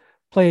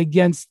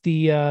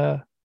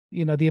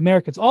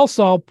Americans.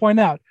 Also, I'll point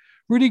out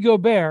Rudy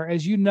Gobert,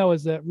 as you know,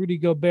 is a Rudy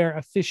Gobert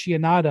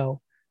aficionado,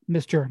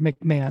 Mr.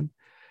 McMahon.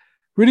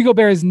 Rudy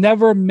Gobert has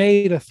never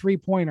made a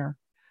 3-pointer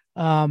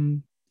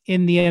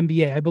in the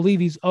NBA. I believe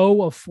he's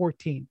 0 of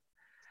 14.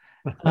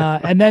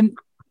 And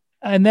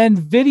then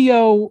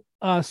video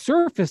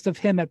surfaced of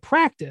him at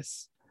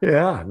practice.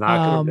 Yeah, not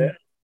gonna bet.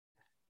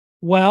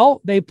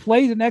 Well, they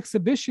played an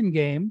exhibition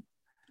game.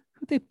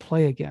 Who'd they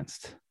play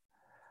against?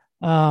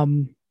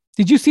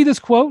 Did you see this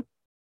quote?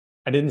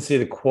 I didn't see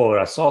the quote.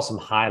 I saw some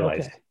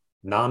highlights. Okay.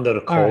 Nando De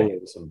Colo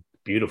with some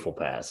beautiful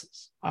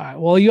passes. All right.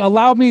 Well, you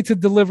allow me to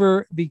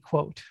deliver the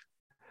quote.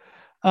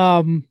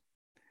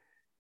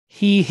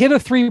 He hit a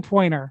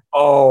 3-pointer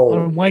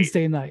on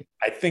Wednesday night.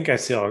 I think I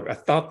saw. I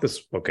thought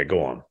this. Okay,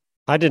 go on.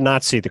 I did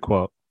not see the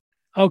quote.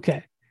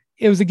 Okay.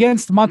 It was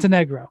against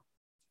Montenegro.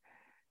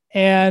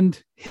 And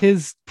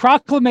his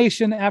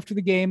proclamation after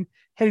the game,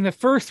 hitting the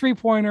first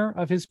 3-pointer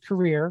of his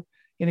career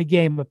in a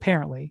game,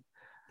 apparently.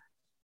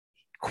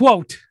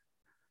 Quote,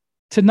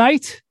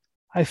 "Tonight,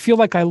 I feel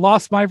like I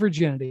lost my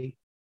virginity."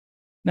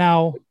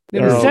 Now,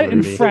 it was said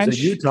in French. There's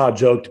a Utah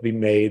joke to be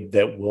made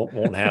that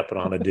won't happen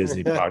on a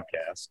Disney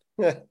podcast.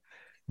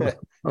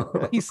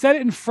 He said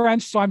it in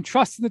French, so I'm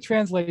trusting the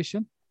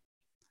translation.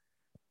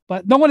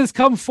 But no one has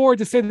come forward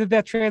to say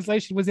that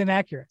translation was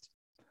inaccurate.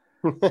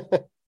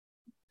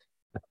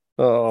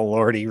 Oh,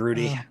 Lordy,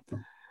 Rudy.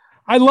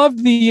 I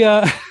love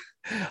the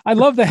I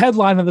love the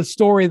headline of the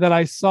story that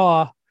I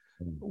saw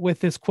with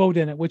this quote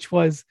in it, which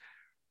was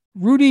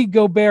Rudy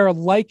Gobert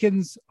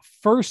likens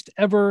first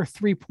ever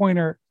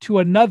 3-pointer to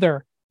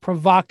another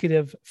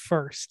provocative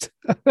first.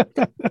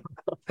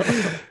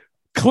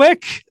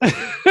 Click.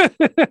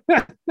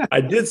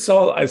 I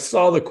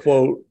saw the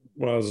quote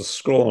when I was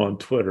scrolling on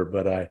Twitter,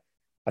 but I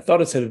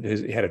thought it said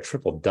he had a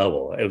triple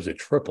double. It was a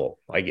triple.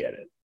 I get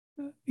it.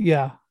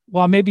 Yeah.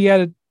 Well, maybe he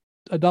had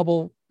a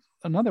double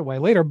another way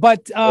later,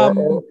 but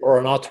or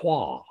an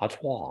autoire.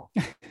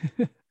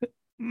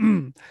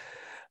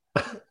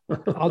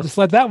 I'll just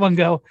let that one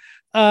go.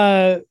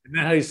 Isn't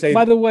that how you say?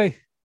 By the way,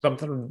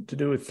 something to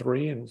do with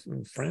three in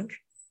French.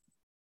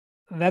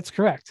 That's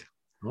correct.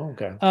 Oh,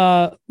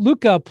 okay.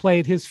 Luka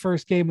played his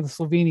first game with the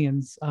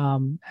Slovenians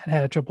and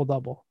had a triple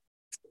double.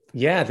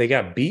 Yeah, they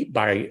got beat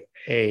by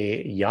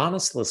a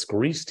Giannis-less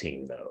Greece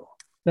team, though.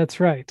 That's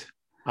right.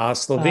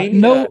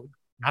 Slovenia.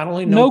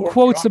 No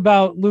quotes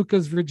about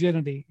Luka's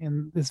virginity,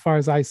 in as far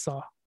as I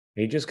saw.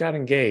 He just got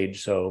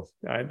engaged, so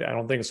I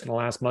don't think it's going to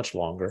last much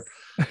longer.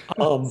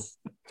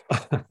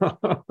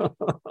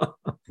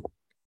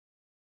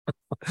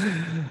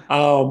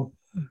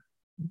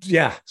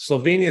 Yeah,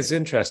 Slovenia is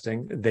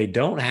interesting. They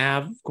don't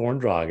have Goran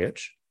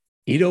Dragic.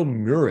 Ido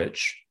Muric,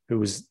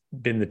 who has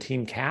been the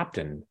team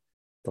captain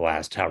the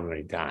last however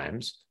many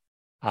times,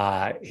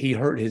 he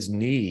hurt his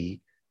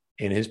knee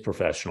in his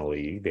professional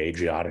league, the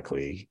Adriatic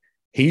League.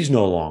 He's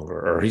no longer,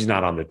 or he's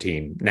not on the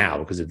team now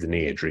because of the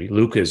knee injury.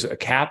 Luka is a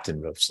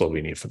captain of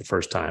Slovenia for the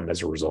first time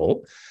as a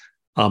result.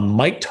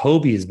 Mike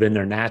Tobey has been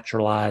their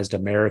naturalized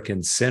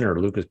American center,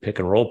 Luka's pick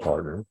and roll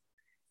partner.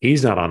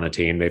 He's not on the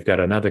team. They've got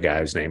another guy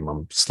whose name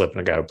I'm slipping,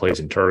 a guy who plays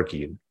in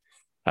Turkey,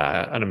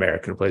 an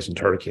American who plays in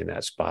Turkey in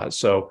that spot.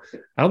 So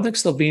I don't think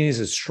Slovenia is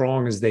as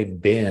strong as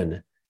they've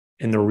been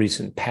in the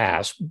recent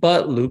past,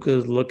 but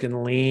Luka's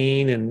looking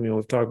lean, and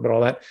we've talked about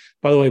all that.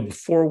 By the way,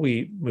 before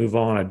we move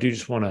on, I do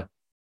just want to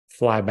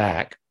fly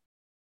back.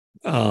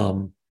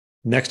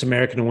 Next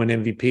American to win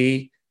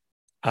MVP,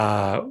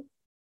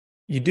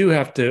 you do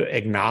have to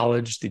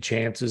acknowledge the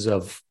chances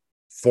of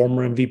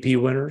former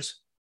MVP winners,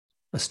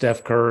 a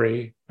Steph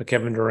Curry, a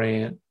Kevin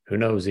Durant, who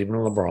knows, even a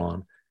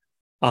LeBron.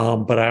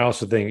 But I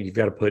also think you've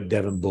got to put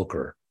Devin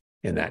Booker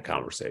in that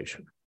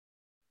conversation.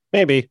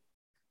 Maybe.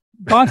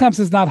 Bontemps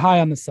is not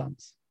high on the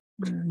Suns.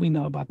 We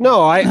know about that.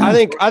 No, I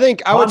think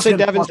I would say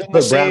Devin's in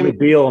the same. Bradley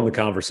Beal in the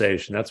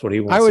conversation. That's what he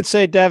wants. I would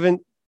say Devin.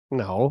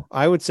 No,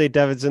 I would say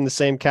Devin's in the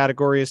same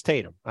category as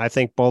Tatum. I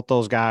think both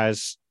those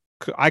guys.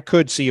 I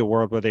could see a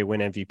world where they win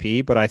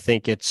MVP, but I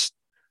think it's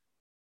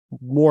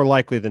more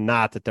likely than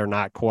not that they're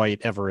not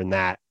quite ever in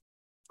that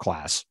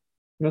class.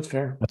 That's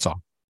fair. That's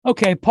all.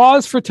 Okay,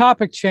 pause for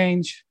topic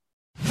change.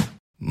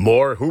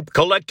 More Hoop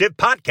Collective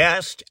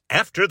podcast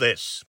after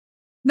this.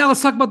 Now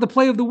let's talk about the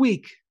play of the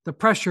week. The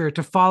pressure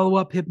to follow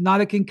up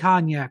Hypnotic and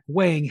Cognac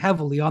weighing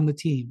heavily on the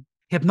team.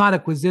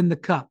 Hypnotic was in the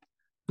cup,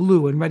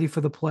 blue and ready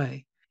for the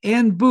play.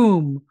 And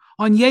boom,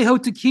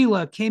 Añejo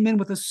Tequila came in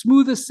with a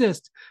smooth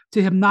assist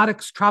to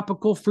Hypnotic's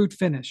tropical fruit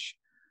finish.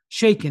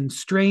 Shaken,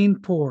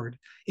 strained, poured.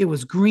 It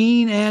was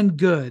green and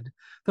good.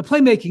 The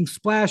playmaking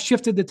splash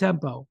shifted the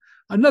tempo.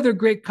 Another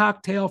great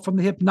cocktail from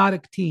the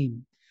Hypnotic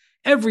team.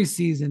 Every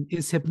season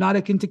is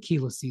Hypnotic and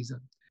Tequila season.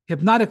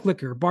 Hypnotic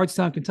Liquor,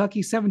 Bardstown,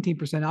 Kentucky,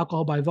 17%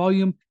 alcohol by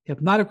volume.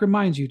 Hypnotic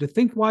reminds you to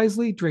think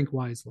wisely, drink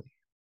wisely.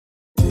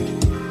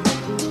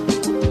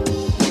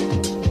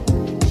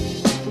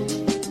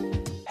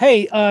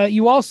 Hey,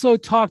 you also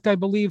talked, I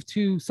believe,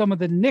 to some of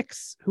the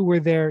Knicks who were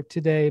there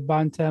today,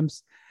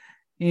 Bontemps,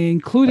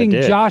 including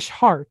Josh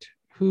Hart,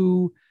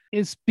 who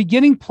is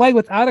beginning play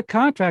without a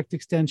contract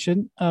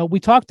extension.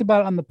 We talked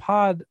about it on the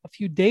pod a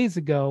few days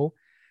ago,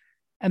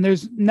 and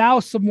there's now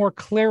some more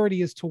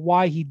clarity as to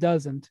why he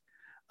doesn't.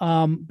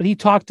 But he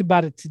talked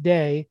about it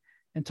today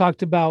and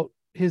talked about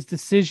his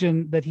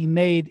decision that he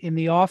made in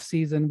the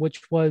offseason,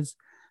 which was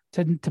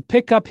to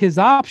pick up his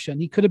option.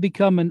 He could have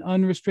become an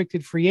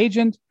unrestricted free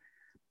agent.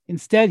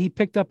 Instead, he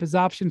picked up his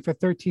option for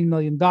 $13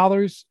 million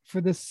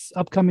for this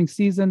upcoming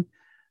season.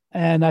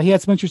 And he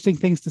had some interesting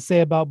things to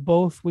say about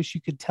both. Wish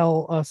you could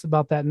tell us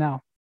about that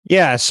now.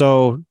 Yeah.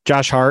 So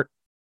Josh Hart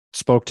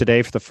spoke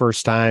today for the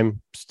first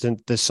time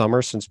this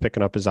summer since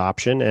picking up his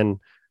option. And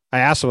I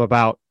asked him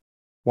about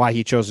why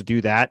he chose to do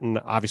that. And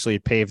obviously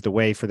it paved the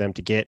way for them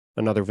to get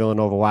another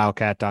Villanova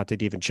Wildcat, Dante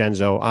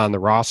DiVincenzo, on the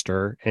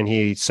roster. And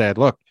he said,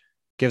 look,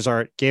 gave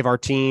our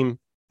team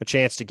a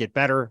chance to get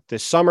better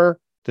this summer.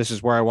 This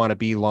is where I want to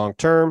be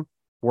long-term.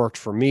 Worked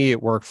for me.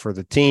 It worked for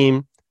the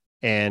team.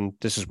 And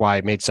this is why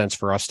it made sense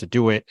for us to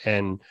do it.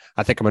 And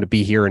I think I'm going to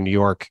be here in New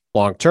York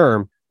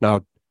long-term.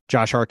 Now,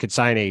 Josh Hart could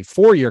sign a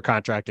 4-year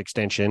contract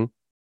extension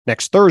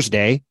next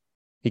Thursday.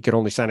 He could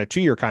only sign a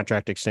 2-year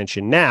contract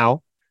extension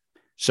now.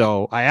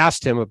 So I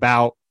asked him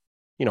about,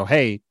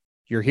 hey,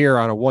 you're here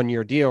on a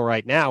 1-year deal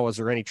right now. Is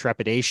there any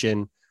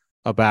trepidation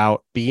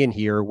about being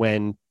here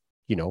when,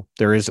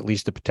 there is at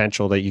least the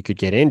potential that you could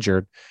get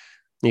injured?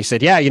 And he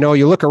said, yeah,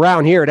 you look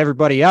around here at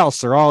everybody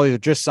else. They're all either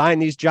just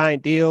signed these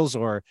giant deals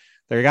or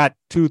They got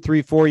 2,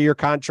 3, 4-year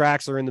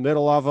contracts. They're in the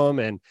middle of them.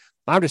 And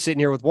I'm just sitting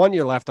here with 1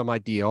 year left on my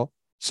deal.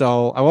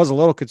 So I was a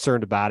little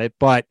concerned about it,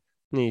 but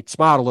he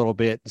smiled a little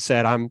bit and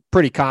said, I'm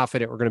pretty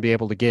confident we're going to be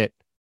able to get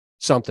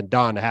something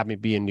done to have me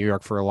be in New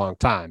York for a long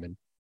time. And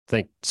I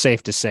think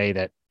safe to say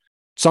that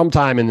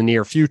sometime in the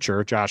near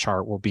future, Josh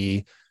Hart will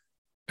be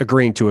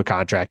agreeing to a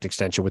contract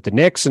extension with the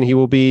Knicks, and he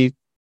will be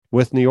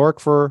with New York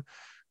for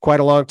quite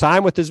a long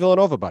time with his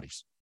Villanova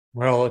buddies.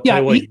 Well, I'll tell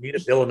you what, you need a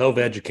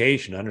Villanova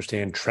education to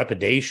understand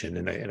trepidation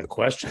in a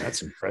question.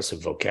 That's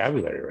impressive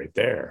vocabulary right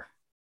there.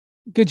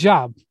 Good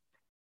job.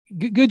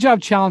 Good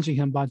job challenging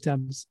him,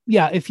 Bontemps.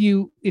 Yeah, if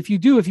you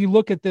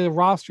look at the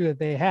roster that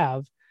they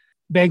have,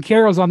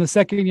 Banchero's on the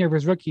second year of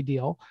his rookie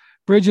deal.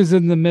 Bridges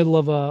in the middle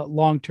of a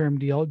long-term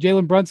deal.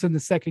 Jalen Brunson, the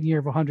second year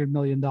of a $100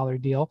 million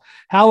deal.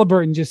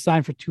 Halliburton just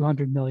signed for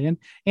 $200 million.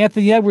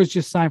 Anthony Edwards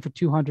just signed for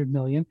 $200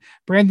 million.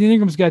 Brandon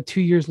Ingram's got 2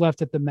 years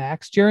left at the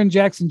max. Jaren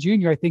Jackson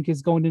Jr., I think,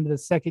 is going into the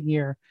second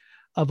year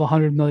of a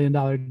 $100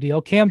 million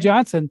deal. Cam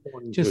Johnson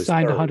just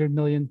signed a $100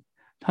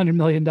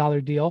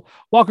 million deal.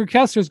 Walker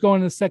Kessler's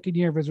going to the second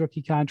year of his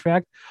rookie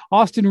contract.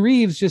 Austin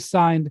Reeves just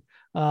signed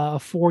a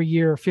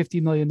 4-year,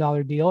 $50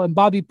 million deal. And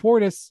Bobby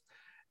Portis,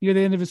 near the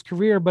end of his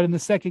career, but in the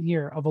second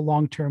year of a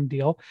long-term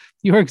deal.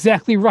 You're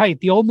exactly right.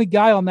 The only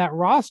guy on that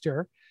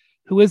roster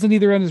who isn't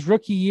either in his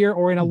rookie year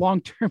or in a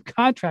long-term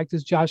contract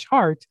is Josh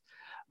Hart,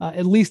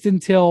 at least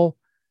until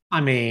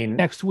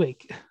next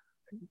week.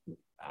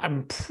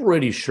 I'm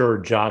pretty sure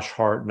Josh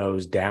Hart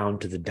knows down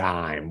to the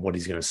dime what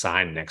he's going to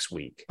sign next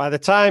week. By the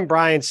time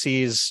Brian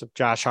sees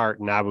Josh Hart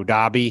in Abu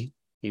Dhabi,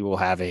 he will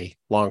have a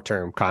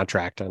long-term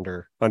contract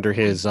under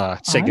his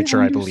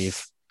signature, I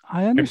believe.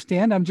 I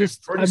understand. I'm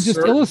just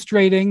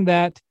illustrating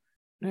that,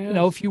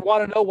 if you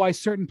want to know why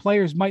certain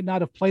players might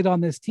not have played on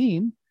this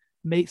team,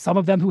 some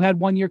of them who had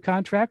 1-year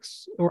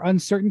contracts or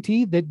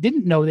uncertainty that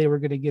didn't know they were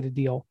going to get a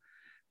deal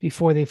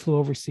before they flew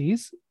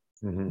overseas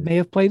may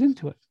have played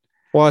into it.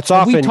 Well, it's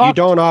often, you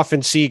don't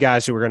often see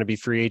guys who are going to be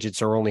free agents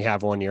or only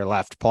have 1 year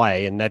left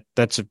play. And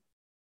that's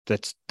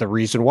the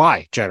reason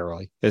why,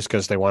 generally, is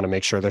because they want to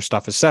make sure their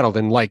stuff is settled.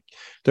 And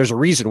there's a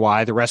reason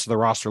why the rest of the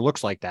roster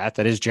looks like that.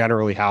 That is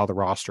generally how the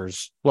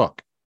rosters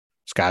look.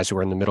 It's guys who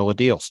are in the middle of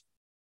deals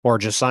or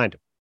just signed them.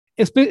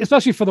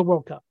 Especially for the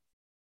World Cup,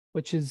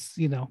 which is,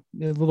 a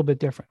little bit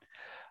different.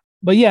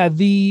 But yeah,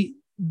 him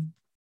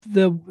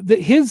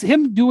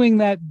doing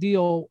that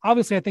deal,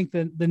 obviously, I think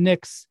the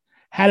Knicks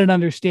had an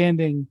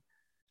understanding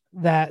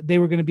that they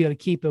were going to be able to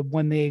keep him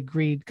when they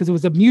agreed, because it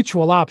was a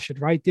mutual option,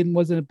 right?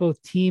 Wasn't it both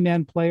team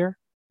and player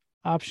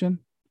option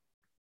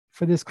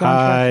for this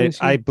contract?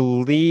 I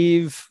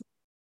believe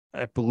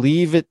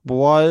it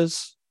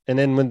was. And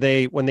then when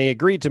they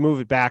agreed to move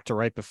it back to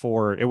right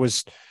before, it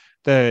was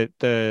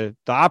the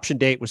option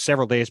date was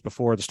several days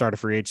before the start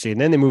of free agency,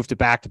 and then they moved it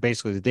back to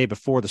basically the day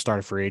before the start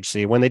of free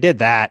agency. When they did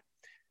that,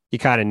 you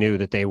kind of knew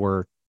that they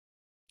were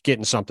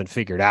getting something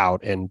figured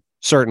out, and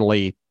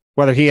certainly,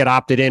 whether he had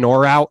opted in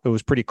or out, it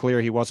was pretty clear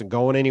he wasn't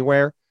going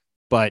anywhere.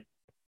 But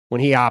when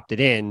he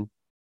opted in,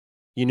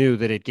 you knew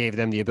that it gave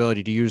them the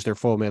ability to use their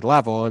full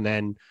mid-level. And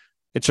then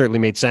it certainly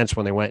made sense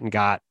when they went and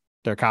got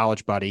their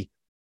college buddy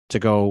to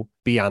go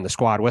be on the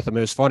squad with him.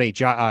 It was funny.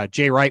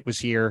 Jay Wright was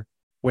here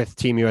with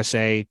Team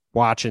USA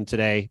watching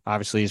today.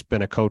 Obviously, he's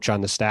been a coach on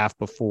the staff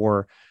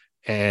before.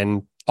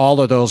 And all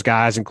of those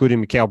guys,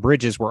 including Mikal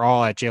Bridges, were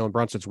all at Jalen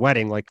Brunson's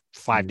wedding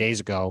 5 days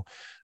ago.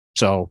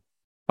 So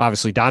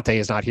obviously Dante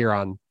is not here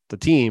on the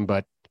team,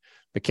 but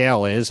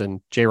Mikal is, and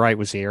Jay Wright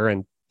was here,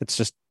 and it's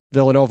just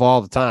Villanova all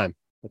the time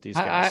with these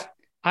guys.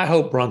 I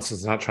hope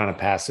Brunson's not trying to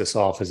pass this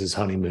off as his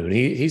honeymoon.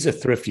 He's a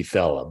thrifty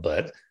fella,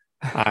 but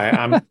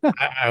I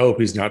hope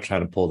he's not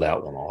trying to pull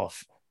that one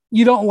off.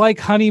 You don't like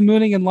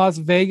honeymooning in Las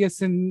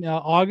Vegas in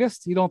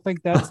August? You don't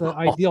think that's an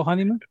ideal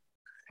honeymoon?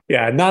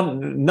 Yeah,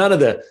 none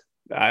of the.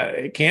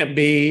 It can't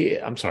be.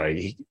 I'm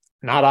sorry,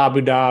 not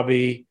Abu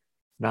Dhabi.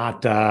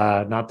 Not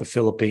the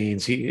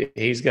Philippines.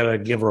 He's got to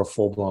give her a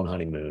full-blown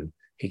honeymoon.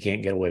 He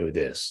can't get away with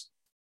this.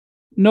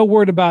 No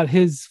word about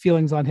his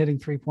feelings on hitting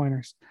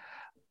 3-pointers.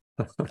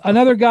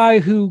 Another guy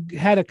who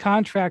had a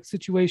contract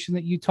situation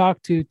that you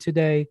talked to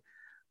today,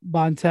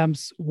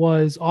 Bontemps,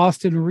 was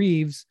Austin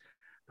Reeves,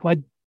 who I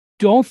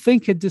don't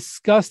think had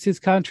discussed his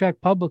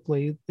contract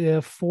publicly.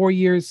 The 4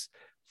 years,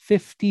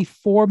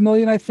 $54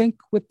 million, I think,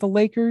 with the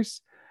Lakers.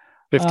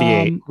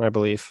 58, I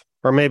believe.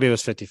 Or maybe it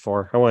was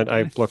 54.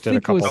 I looked at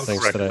a couple of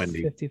things today.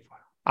 54.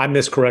 I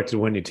miscorrected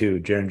Wendy too.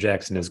 Jaren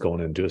Jackson is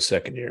going into a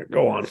second year.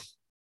 Go on.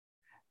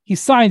 He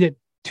signed it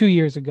 2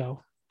 years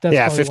ago.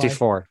 That's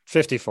 54.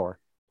 54.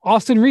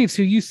 Austin Reeves,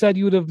 who you said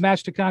you would have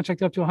matched a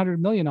contract up to $100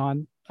 million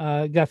on,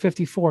 got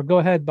 54. Go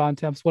ahead,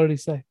 Bontemps. What did he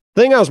say?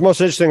 The thing that was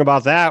most interesting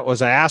about that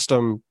was I asked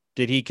him,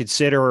 did he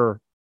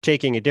consider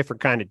taking a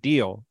different kind of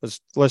deal?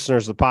 As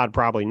listeners of the pod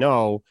probably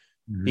know,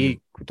 the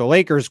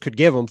Lakers could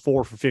give him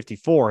 4 for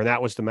 54, and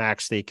that was the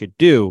max they could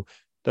do.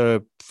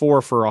 The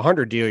 4 for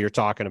 100 deal you're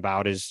talking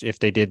about is if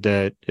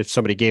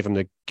somebody gave him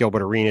the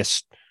Gilbert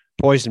Arenas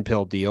poison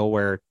pill deal,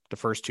 where the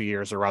first 2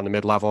 years are around the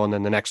mid-level and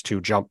then the next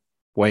 2 jump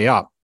way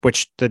up.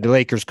 which the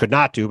Lakers could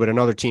not do, but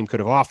another team could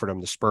have offered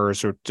him, the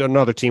Spurs or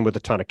another team with a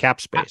ton of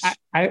cap space.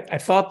 I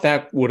thought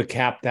that would have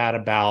capped that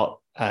about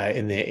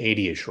in the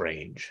 80-ish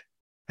range.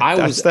 I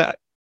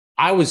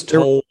was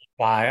told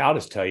by, I'll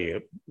just tell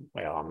you,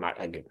 well, I'm not,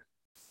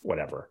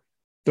 whatever.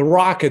 The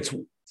Rockets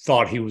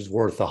thought he was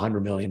worth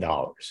 $100 million.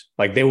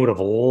 Like they would have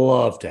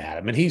loved to have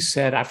him. And he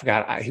said, I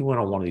forgot, he went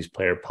on one of these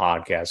player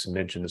podcasts and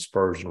mentioned the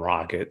Spurs and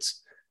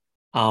Rockets.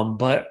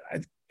 But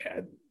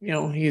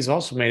he's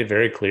also made it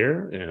very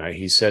clear, and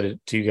he said it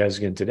to you guys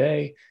again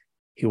today,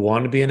 he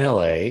wanted to be in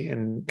LA,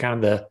 and kind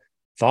of the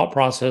thought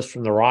process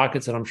from the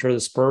Rockets, and I'm sure the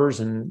Spurs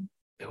and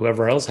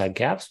whoever else had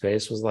cap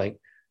space was like,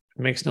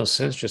 it makes no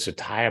sense just to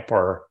tie up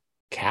our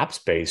cap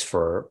space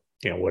for,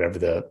 whatever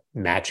the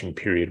matching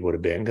period would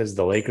have been, because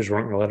the Lakers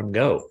weren't going to let him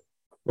go.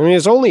 I mean,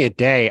 it's only a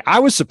day. I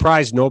was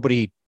surprised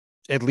nobody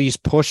at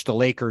least pushed the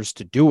Lakers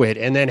to do it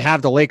and then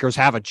have the Lakers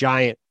have a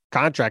giant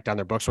contract on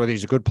their books, whether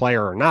he's a good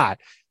player or not.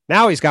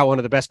 Now he's got one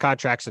of the best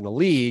contracts in the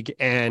league.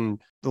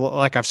 And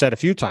like I've said a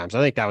few times,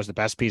 I think that was the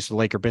best piece of the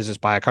Laker business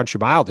by a country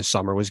mile this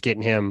summer, was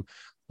getting him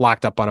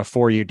locked up on a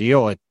 4-year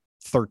deal at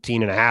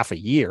 13.5 a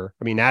year.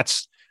 I mean,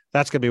 that's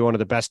going to be one of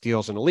the best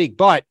deals in the league.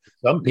 But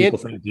some people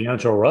think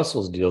D'Angelo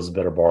Russell's deal is a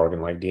better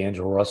bargain, like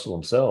D'Angelo Russell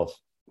himself.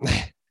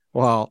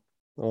 Well,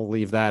 we'll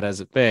leave that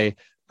as it may.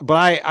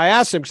 But I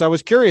asked him because I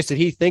was curious, did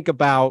he think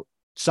about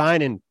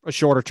signing a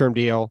shorter term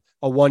deal,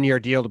 a 1-year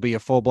deal to be a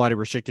full-blooded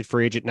restricted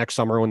free agent next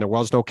summer when there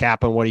was no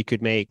cap on what he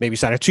could make, maybe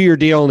sign a 2-year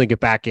deal and then get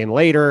back in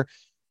later.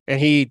 And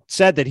he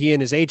said that he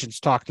and his agents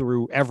talked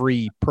through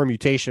every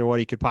permutation of what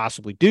he could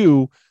possibly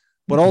do.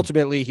 But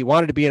ultimately, he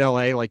wanted to be in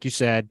LA, like you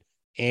said,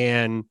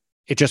 and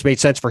it just made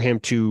sense for him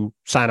to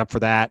sign up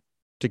for that,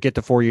 to get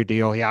the 4-year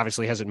deal. He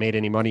obviously hasn't made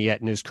any money yet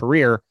in his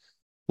career,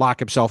 lock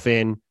himself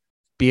in,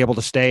 be able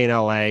to stay in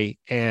LA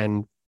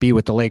and be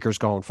with the Lakers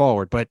going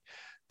forward. But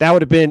that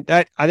would have been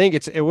that. I think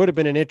it would have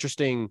been an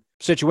interesting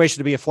situation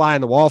to be a fly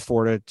on the wall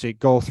for, to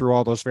go through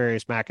all those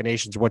various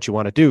machinations of what you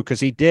want to do, because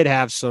he did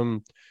have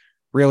some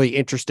really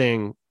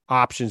interesting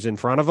options in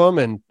front of him.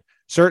 And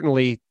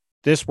certainly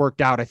this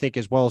worked out, I think,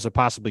 as well as it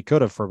possibly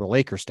could have from a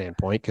Lakers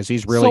standpoint, because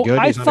he's really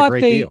good. He's on a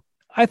great deal.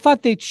 I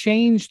thought they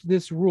changed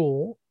this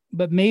rule,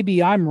 but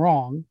maybe I'm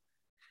wrong.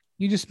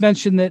 You just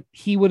mentioned that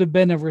he would have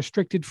been a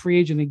restricted free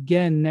agent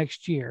again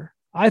next year.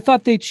 I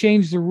thought they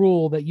changed the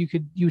rule that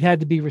you had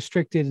to be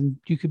restricted, and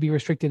you could be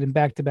restricted in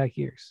back-to-back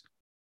years.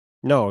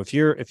 No, if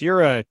you're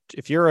an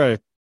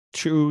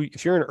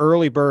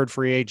early bird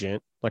free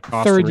agent, like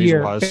Austin third Reeves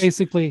year, was,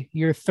 basically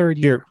your third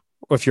year.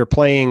 If you're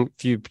playing,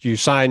 if you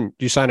sign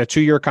a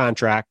 2-year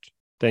contract,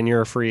 then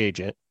you're a free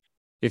agent.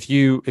 If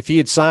he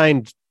had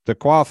signed the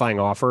qualifying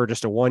offer,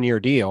 just a 1-year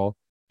deal,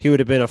 he would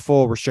have been a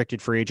full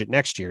restricted free agent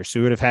next year. So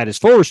he would have had his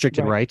full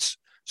restricted rights.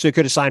 So he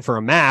could have signed for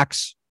a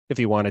max if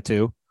he wanted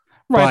to.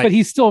 Right, but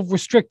he's still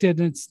restricted,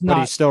 and it's not. But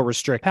he's still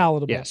restricted.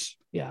 Palatable. Yes.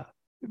 Yeah.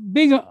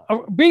 Being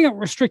a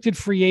restricted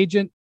free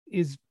agent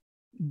is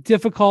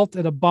difficult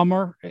and a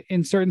bummer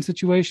in certain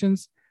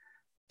situations.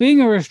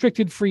 Being a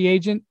restricted free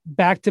agent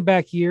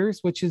back-to-back years,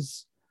 which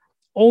has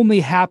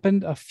only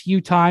happened a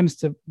few times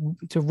to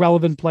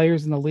relevant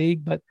players in the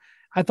league, but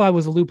I thought it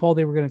was a loophole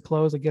they were going to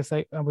close. I guess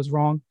I was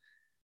wrong.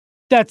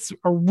 That's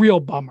a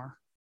real bummer.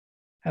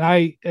 And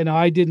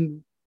I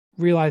didn't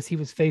realize he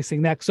was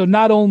facing that. So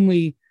not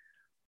only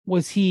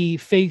was he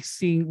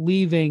facing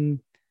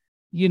leaving,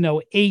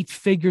 8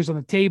 figures on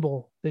the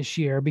table this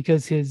year,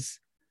 because his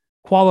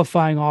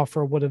qualifying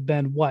offer would have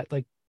been what,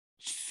 like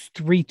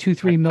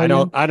 $3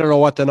 million? I don't know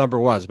what the number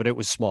was, but it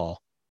was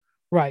small.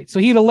 Right. So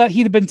he'd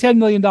have been $10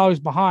 million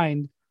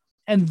behind,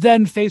 and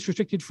then face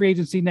restricted free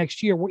agency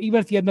next year, where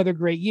even if he had another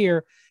great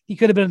year, he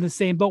could have been in the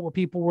same boat where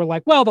people were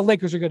like, well, the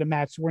Lakers are going to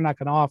match, so we're not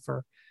going to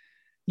offer.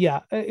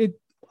 Yeah.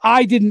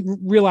 I didn't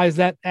realize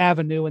that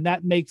avenue, and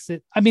that makes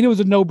it, it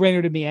was a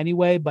no-brainer to me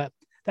anyway, but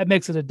that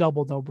makes it a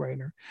double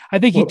no-brainer. I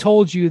think he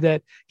told you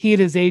that he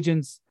and his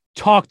agents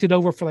talked it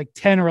over for like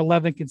 10 or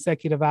 11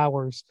 consecutive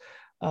hours.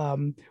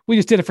 We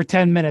just did it for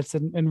 10 minutes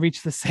and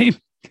reached the same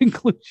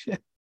conclusion.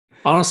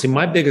 Honestly,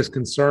 my biggest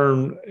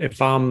concern,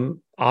 if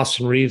I'm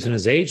Austin Reeves and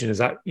his agent, is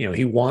that,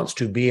 he wants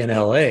to be in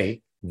LA.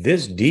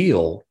 This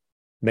deal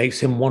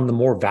makes him one of the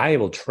more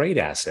valuable trade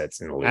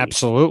assets in the league.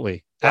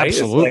 Absolutely. Right?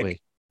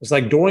 Absolutely. It's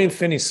like Dorian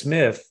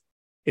Finney-Smith,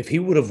 if he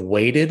would have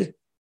waited,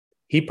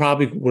 he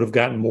probably would have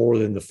gotten more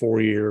than the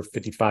 4-year,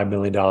 $55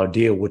 million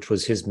deal, which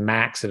was his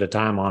max at a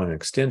time on an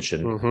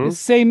extension. Mm-hmm.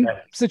 Same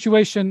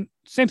situation,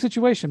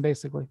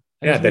 basically.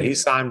 Yeah, that he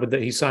signed a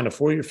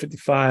 4-year,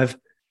 $55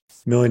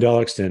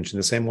 million extension,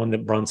 the same one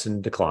that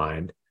Brunson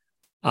declined.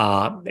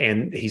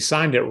 And he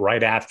signed it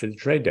right after the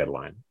trade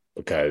deadline,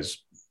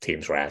 because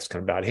teams were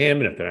asking about him,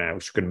 and if they're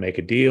actually going to make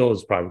a deal,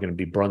 it's probably going to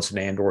be Brunson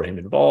and or him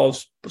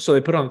involved. So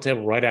they put it on the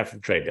table right after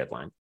the trade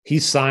deadline. He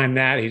signed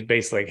that. He's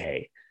basically like,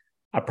 hey,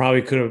 I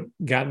probably could have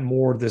gotten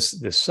more this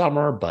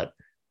summer, but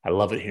I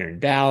love it here in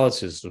Dallas.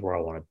 This is where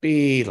I want to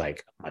be.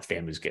 Like, my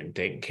family's getting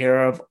taken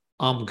care of.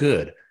 I'm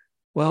good.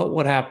 Well,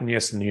 what happened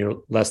less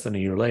than a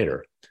year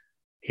later?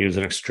 He was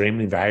an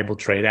extremely valuable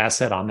trade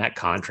asset on that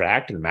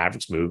contract, and the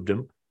Mavericks moved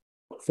him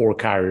for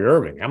Kyrie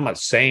Irving. I'm not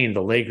saying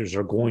the Lakers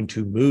are going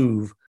to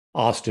move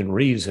Austin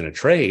Reeves in a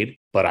trade,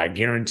 but I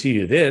guarantee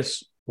you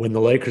this, when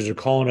the Lakers are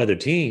calling other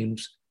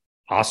teams,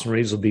 Austin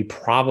Reeves will be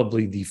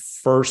probably the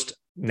first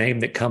name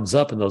that comes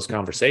up in those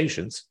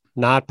conversations.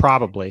 Not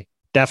probably,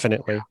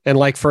 definitely. And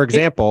like, for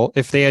example,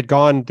 if they had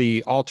gone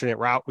the alternate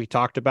route we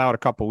talked about a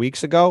couple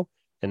weeks ago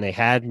and they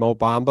had Mo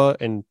Bamba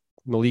and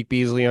Malik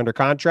Beasley under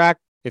contract,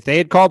 if they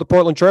had called the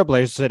Portland Trailblazers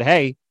and said,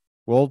 hey,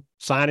 we'll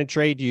sign and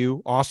trade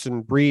you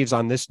Austin Reeves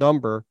on this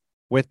number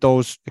with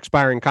those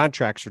expiring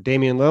contracts for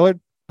Damian Lillard,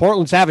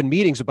 Portland's having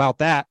meetings about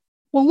that.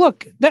 Well,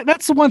 look,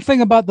 that's the one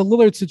thing about the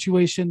Lillard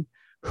situation.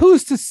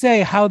 Who's to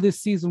say how this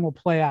season will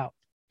play out?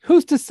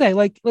 Who's to say,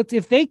 like,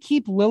 if they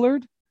keep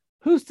Lillard,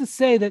 who's to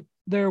say that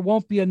there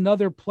won't be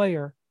another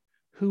player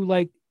who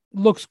like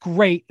looks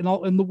great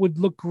and would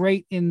look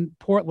great in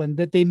Portland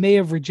that they may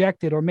have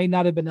rejected or may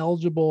not have been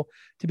eligible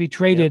to be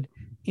traded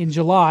in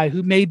July,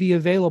 who may be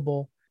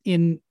available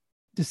in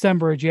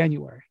December or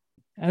January.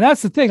 And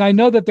that's the thing. I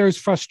know that there's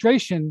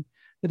frustration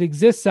that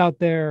exists out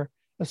there,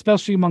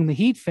 especially among the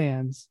Heat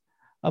fans,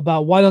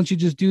 about why don't you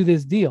just do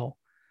this deal?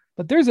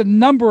 But there's a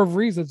number of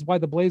reasons why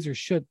the Blazers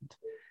shouldn't.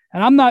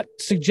 And I'm not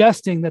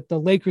suggesting that the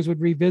Lakers would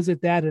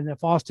revisit that. And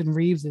if Austin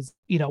Reeves is,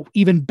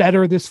 even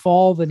better this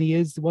fall than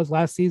he was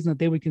last season, that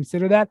they would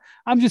consider that.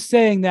 I'm just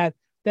saying that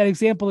that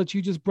example that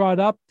you just brought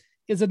up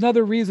is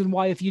another reason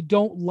why, if you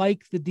don't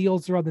like the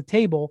deals that are on the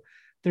table,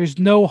 there's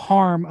no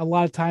harm a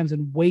lot of times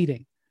in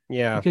waiting.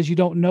 Yeah. Because you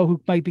don't know who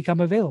might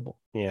become available.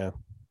 Yeah.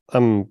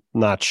 I'm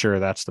not sure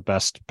that's the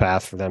best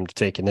path for them to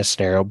take in this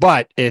scenario,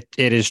 but it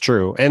is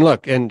true. And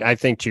look, and I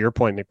think to your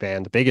point,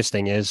 McMahon, the biggest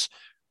thing is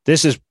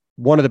this is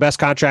one of the best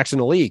contracts in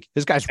the league.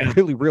 This guy's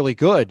really, really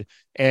good.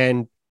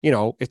 And,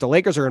 if the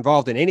Lakers are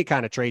involved in any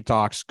kind of trade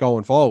talks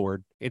going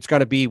forward, it's going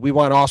to be, we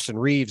want Austin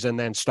Reeves and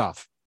then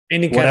stuff.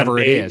 Any kind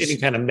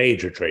of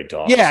major trade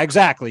talks. Yeah,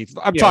 exactly.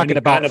 I'm talking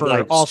about for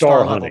like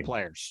all-star level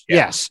players. Yeah.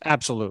 Yes,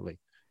 absolutely.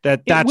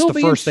 That's the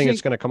first thing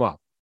that's going to come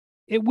up.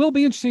 It will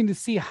be interesting to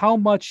see how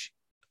much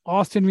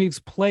Austin Reeves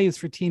plays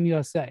for Team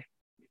USA,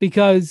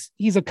 because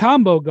he's a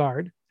combo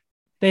guard.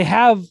 They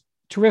have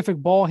terrific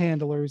ball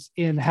handlers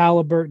in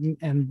Halliburton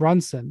and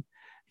Brunson.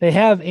 They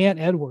have Ant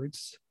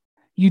Edwards.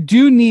 You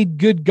do need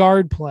good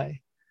guard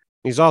play.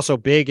 He's also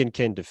big and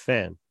can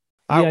defend.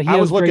 I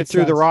was looking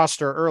through the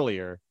roster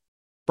earlier.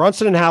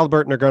 Brunson and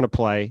Halliburton are going to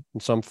play in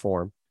some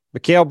form.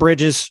 Mikal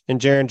Bridges and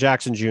Jaren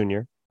Jackson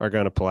Jr. are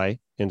going to play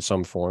in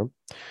some form.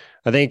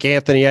 I think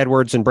Anthony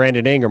Edwards and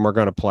Brandon Ingram are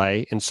going to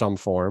play in some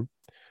form.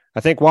 I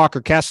think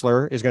Walker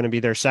Kessler is going to be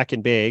their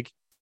second big,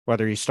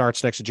 whether he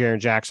starts next to Jaren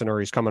Jackson or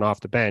he's coming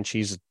off the bench.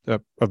 He's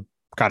got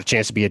a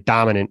chance to be a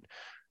dominant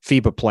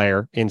FIBA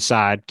player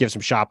inside, gives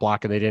him shot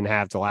block, and they didn't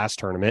have the last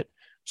tournament.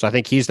 So I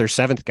think he's their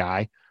seventh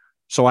guy.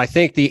 So I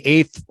think the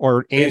eighth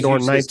or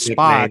ninth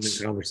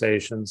spots.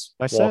 Conversations.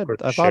 I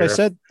thought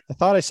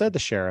I said the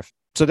Sheriff.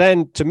 So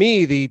then, to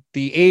me, the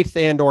eighth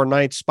and or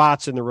ninth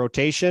spots in the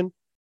rotation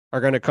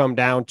are going to come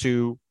down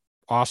to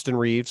Austin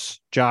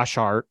Reeves, Josh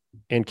Hart,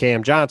 and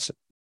Cam Johnson.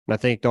 And I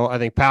think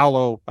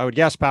Paolo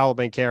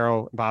Banchero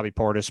and Bobby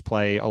Portis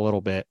play a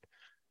little bit,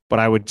 but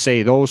I would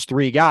say those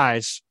three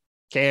guys,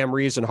 Cam,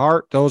 Reeves, and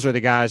Hart, those are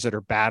the guys that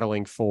are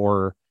battling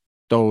for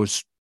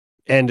those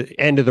end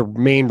of the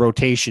main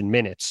rotation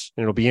minutes.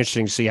 And it'll be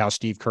interesting to see how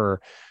Steve Kerr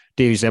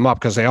divvies them up,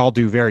 because they all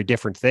do very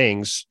different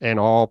things and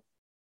all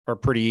are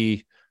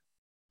pretty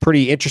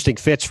interesting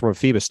fits from a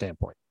FIBA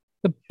standpoint.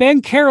 The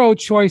Banchero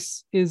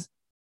choice is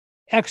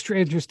extra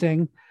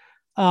interesting.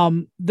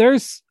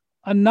 There's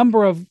a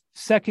number of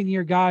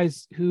second-year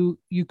guys who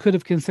you could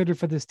have considered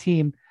for this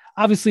team.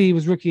 Obviously, he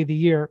was Rookie of the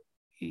Year,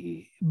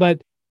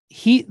 but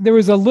there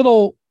was a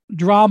little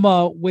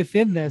drama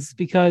within this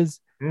because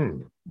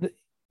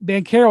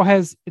Banchero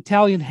has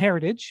Italian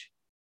heritage,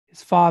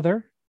 his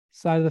father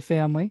side of the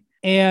family,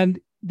 and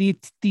the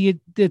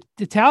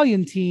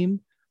Italian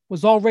team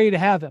was all ready to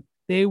have him.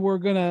 They were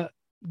going to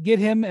get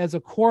him as a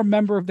core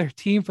member of their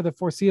team for the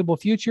foreseeable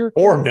future.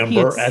 Or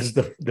member as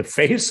the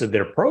face of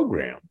their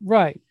program.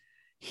 Right.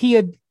 He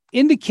had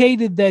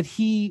indicated that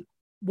he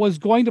was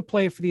going to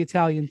play for the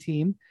Italian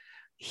team.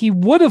 He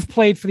would have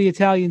played for the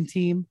Italian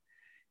team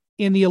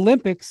in the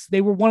Olympics. They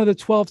were one of the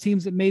 12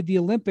 teams that made the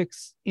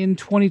Olympics in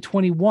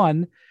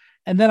 2021.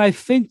 And then I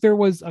think there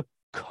was a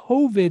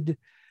COVID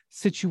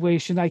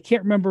situation. I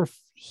can't remember if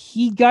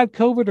he got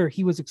COVID or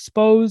he was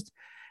exposed,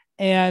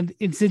 and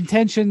its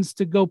intentions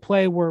to go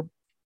play were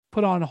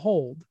put on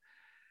hold.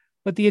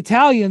 But the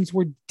Italians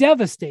were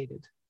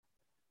devastated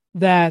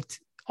that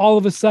all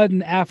of a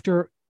sudden,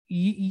 after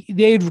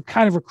they'd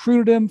kind of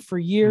recruited him for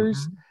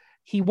years,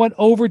 he went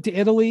over to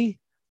Italy,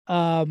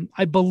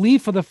 I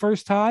believe for the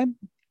first time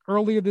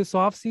earlier this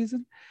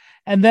offseason.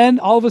 And then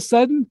all of a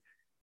sudden,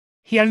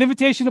 he had an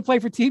invitation to play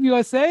for Team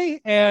USA,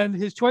 and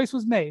his choice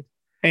was made.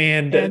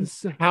 And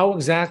so, how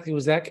exactly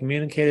was that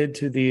communicated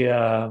to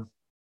the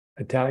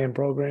Italian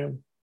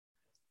program?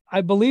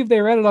 I believe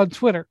they read it on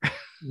Twitter.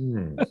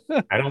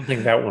 I don't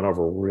think that went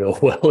over real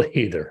well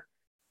either.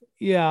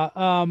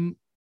 Yeah.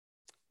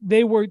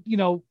 They were,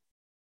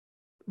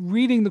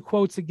 reading the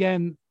quotes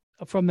again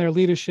from their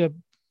leadership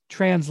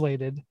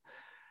translated,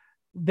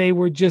 they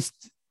were just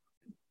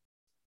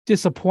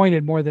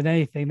disappointed more than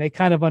anything. They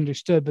kind of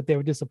understood, but they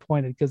were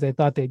disappointed because they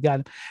thought they'd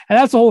gotten. And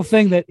that's the whole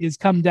thing that is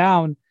come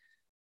down.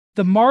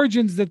 The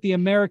margins that the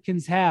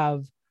Americans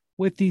have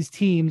with these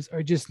teams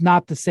are just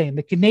not the same.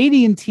 The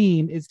Canadian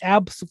team is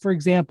for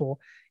example,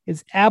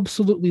 is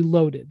absolutely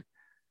loaded.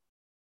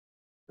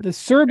 The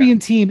Serbian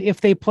team,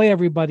 if they play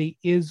everybody,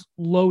 is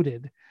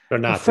loaded. They're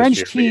not the French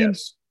this year, team.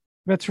 yes.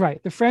 That's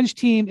right. The French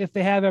team, if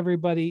they have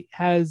everybody,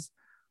 has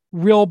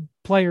real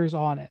players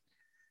on it.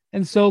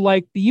 And so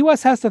like the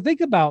US has to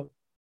think about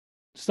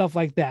stuff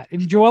like that.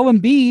 And Joel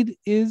Embiid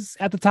is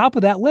at the top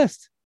of that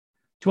list.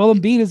 Joel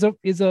Embiid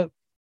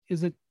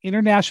is an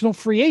international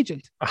free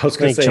agent. I was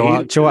going to say,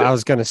 I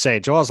was going to say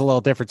Joel's a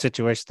little different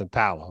situation than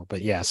Paolo,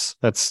 but yes,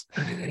 that's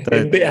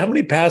how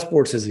many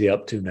passports is he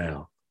up to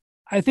now?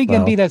 I think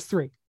Embiid has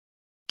 3.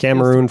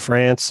 Cameroon,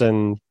 France,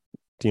 and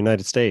the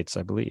United States,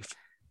 I believe.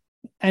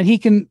 And he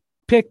can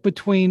pick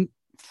between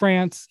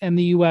France and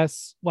the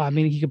US. Well, I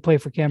mean, he could play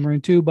for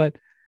Cameroon too, but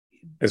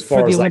as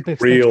far as like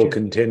real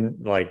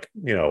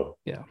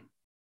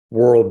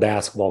world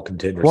basketball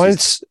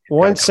contenders.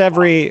 Once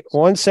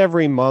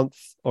every month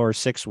or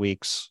 6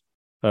 weeks,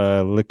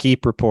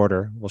 L'Equipe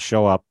reporter will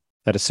show up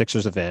at a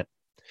Sixers event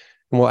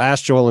and we'll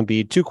ask Joel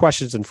Embiid 2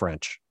 questions in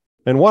French.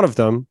 And one of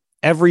them,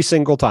 every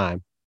single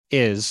time,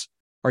 is,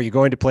 are you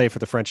going to play for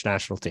the French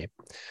national team?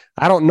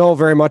 I don't know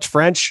very much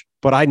French,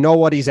 but I know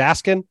what he's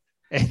asking.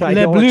 And I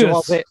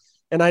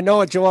know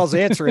what Joel's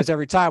answer is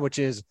every time, which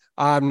is,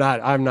 I'm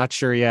not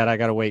sure yet. I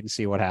got to wait and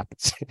see what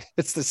happens.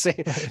 It's the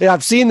same. Yeah,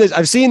 I've seen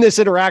this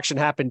interaction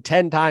happen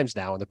 10 times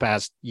now in the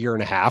past year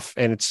and a half,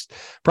 and it's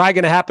probably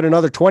going to happen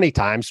another 20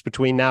 times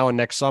between now and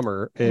next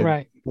summer.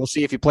 Right. We'll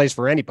see if he plays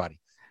for anybody.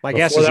 My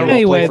guess is he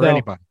won't play for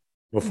anybody.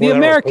 Before the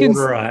Americans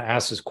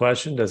asks this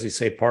question, does he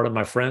say part of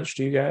my French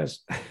to you guys?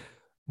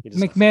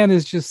 McMahon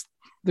is just,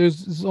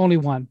 there's only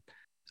one.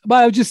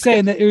 But I was just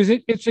saying that it was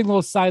an interesting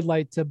little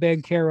sidelight to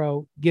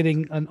Banchero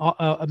getting an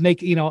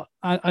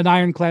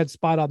ironclad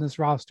spot on this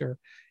roster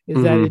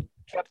is that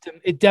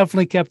it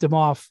definitely kept him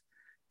off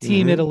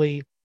Team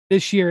Italy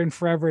this year and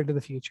forever into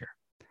the future.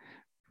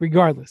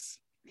 Regardless,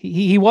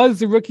 he was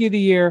the Rookie of the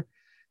Year.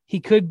 He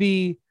could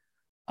be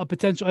a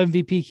potential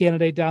MVP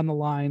candidate down the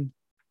line.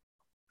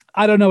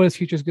 I don't know what his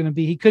future is going to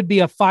be. He could be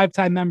a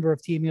 5-time member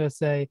of Team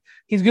USA.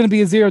 He's going to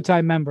be a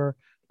 0-time member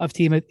of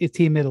Team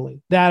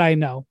Italy. That I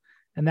know.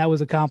 And that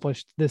was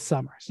accomplished this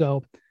summer.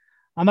 So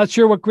I'm not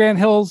sure what Grant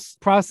Hill's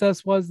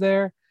process was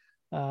there,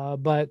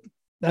 but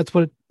that's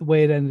the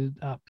way it ended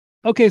up.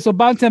 Okay, so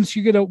Bontemps,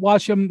 you're going to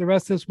watch them the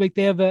rest of this week.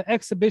 They have an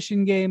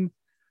exhibition game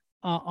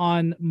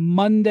on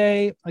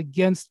Monday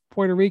against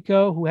Puerto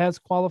Rico, who has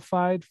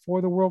qualified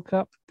for the World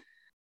Cup.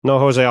 No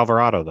Jose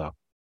Alvarado, though.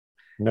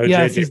 No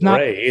JJ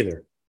Barea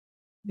either.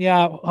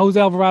 Yeah, Jose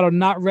Alvarado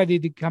not ready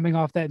to coming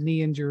off that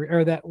knee injury,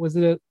 or that was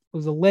a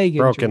leg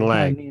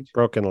injury.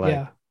 Broken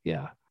leg.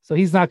 Yeah. So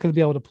he's not going to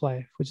be able to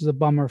play, which is a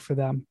bummer for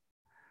them.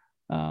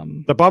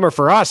 The bummer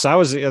for us,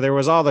 there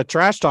was all the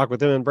trash talk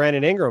with him and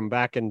Brandon Ingram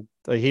back in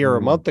here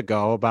a month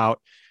ago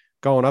about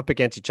going up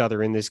against each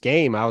other in this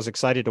game. I was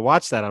excited to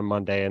watch that on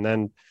Monday, and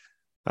then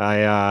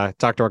I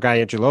talked to our guy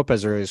Andrew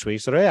Lopez earlier this week.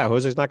 Said, "Oh, yeah,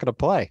 Jose's not going to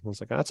play." I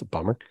was like, "Oh, that's a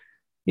bummer."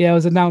 Yeah, it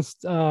was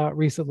announced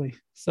recently.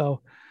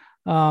 So,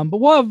 but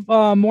we'll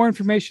have more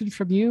information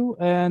from you,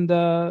 and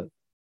the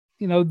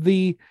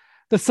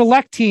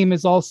select team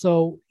is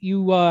also,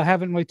 you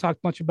haven't really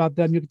talked much about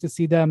them. You'll get to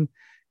see them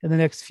in the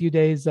next few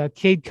days.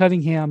 Cade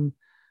Cunningham,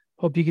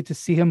 hope you get to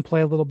see him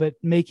play a little bit,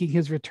 making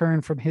his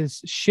return from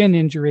his shin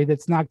injury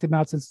that's knocked him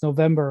out since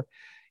November,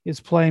 is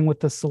playing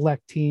with the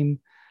select team.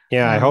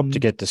 Yeah, I hope to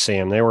get to see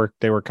him. They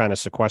were kind of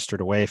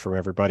sequestered away from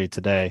everybody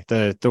today.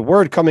 The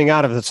word coming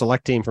out of the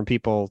select team from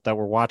people that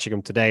were watching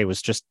him today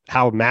was just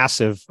how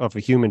massive of a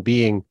human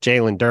being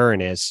Jalen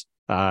Duren is,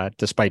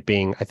 despite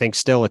being, I think,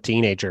 still a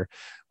teenager.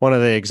 One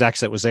of the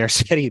execs that was there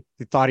said he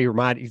thought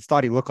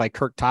he looked like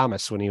Kirk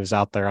Thomas when he was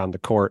out there on the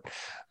court,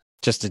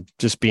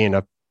 just being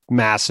a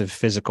massive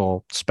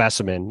physical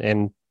specimen.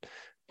 And,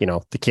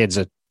 the kid's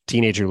a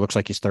teenager who looks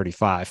like he's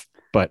 35,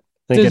 but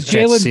does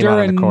Jalen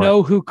Duren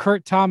know who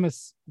Kurt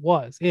Thomas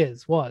was? I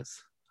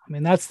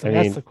mean, that's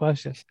the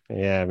question.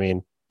 Yeah. I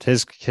mean,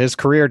 his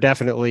career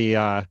definitely,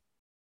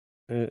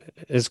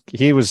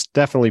 he was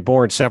definitely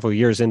born several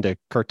years into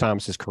Kurt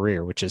Thomas's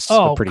career, which is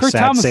a pretty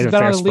sad state of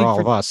affairs for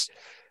all of us.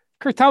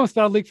 Kurt Thomas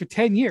been on the league for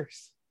 10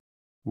 years.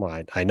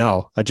 Well, I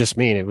know. I just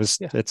mean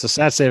it's a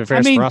sad state of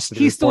affairs for us.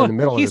 He's still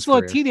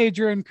a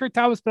teenager, and Kurt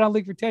Thomas been on the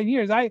league for 10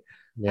 years. I'm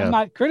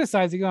not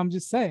criticizing him. I'm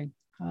just saying.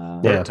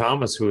 Kurt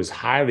Thomas, who was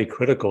highly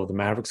critical of the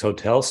Mavericks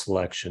hotel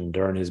selection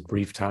during his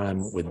brief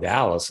time with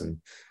Dallas, and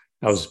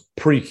that was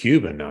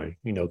pre-Cuban.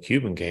 Now,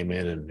 Cuban came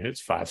in and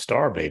it's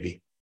 5-star,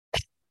 baby.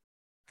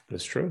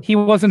 That's true. He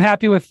wasn't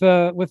happy with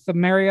the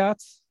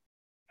Marriotts.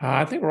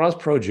 I think Ross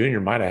Pro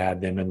Jr. might have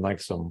had them in like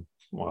some.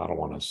 Well, I don't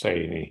want to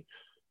say any,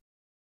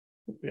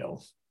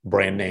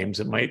 brand names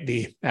that might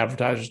be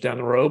advertisers down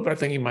the road, but I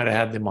think he might have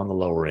had them on the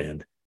lower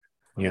end.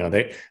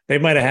 They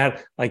might have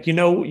had like,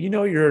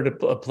 you're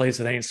at a place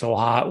that ain't so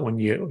hot when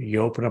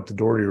you open up the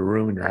door to your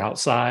room and you're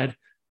outside.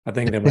 I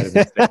think they might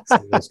have been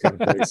some of those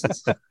kind of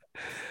places.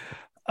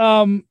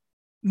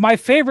 My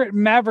favorite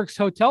Mavericks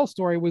hotel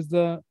story was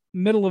the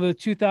middle of the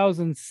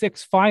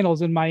 2006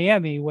 finals in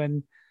Miami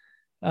when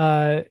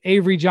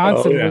Avery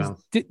Johnson was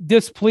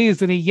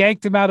displeased and he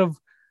yanked him out of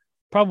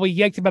a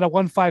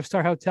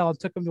 1-5-star hotel and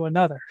took him to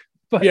another.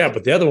 But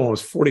the other one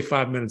was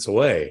 45 minutes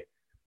away.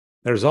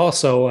 There's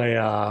also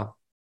an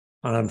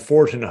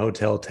unfortunate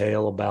hotel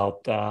tale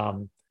about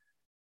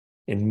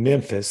in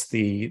Memphis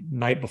the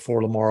night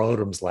before Lamar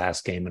Odom's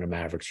last game in a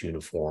Mavericks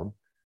uniform.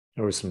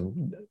 There was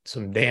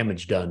some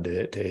damage done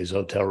to his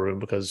hotel room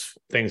because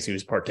things he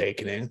was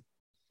partaking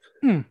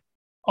in.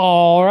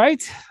 All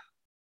right.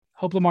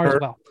 Hope Lamar is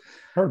well.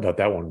 Heard about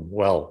that one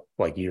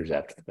like years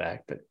after the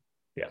fact, but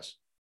yes.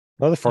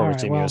 Another former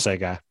Team USA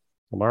guy,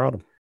 Lamar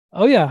Odom.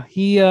 Oh yeah,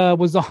 he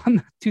was on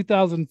the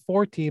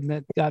 2004 team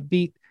that got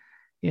beat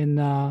in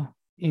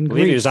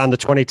Greece. He was on the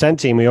 2010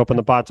 team we opened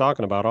the pod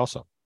talking about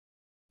also.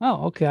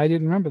 Oh, okay. I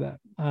didn't remember that.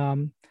 All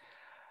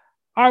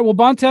right. Well,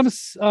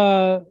 Bontemps,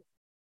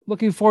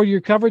 looking forward to your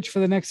coverage for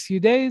the next few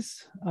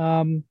days.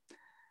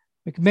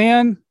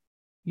 McMahon,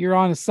 you're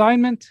on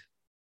assignment.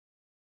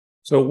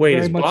 So wait,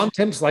 is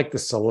Bontemps like the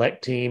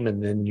select team,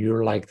 and then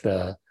you're like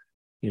the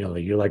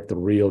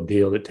real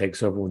deal that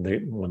takes over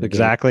when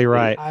exactly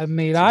right. I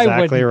mean,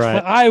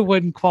 I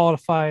wouldn't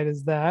qualify it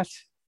as that.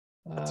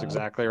 That's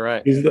exactly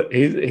right.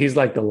 He's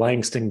like the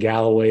Langston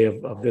Galloway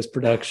of this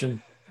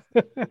production.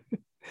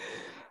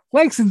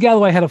 Langston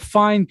Galloway had a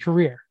fine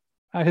career.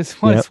 I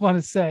just want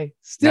to say,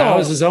 still now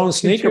has his own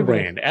sneaker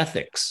brand,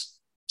 Ethics.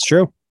 It's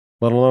true.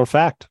 Little known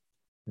fact.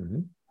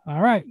 Mm-hmm.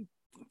 All right.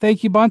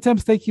 Thank you,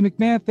 Bontemps. Thank you,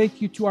 McMahon.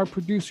 Thank you to our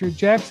producer,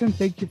 Jackson.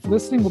 Thank you for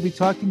listening. We'll be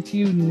talking to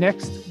you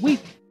next week.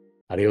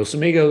 Adios,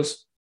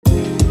 amigos.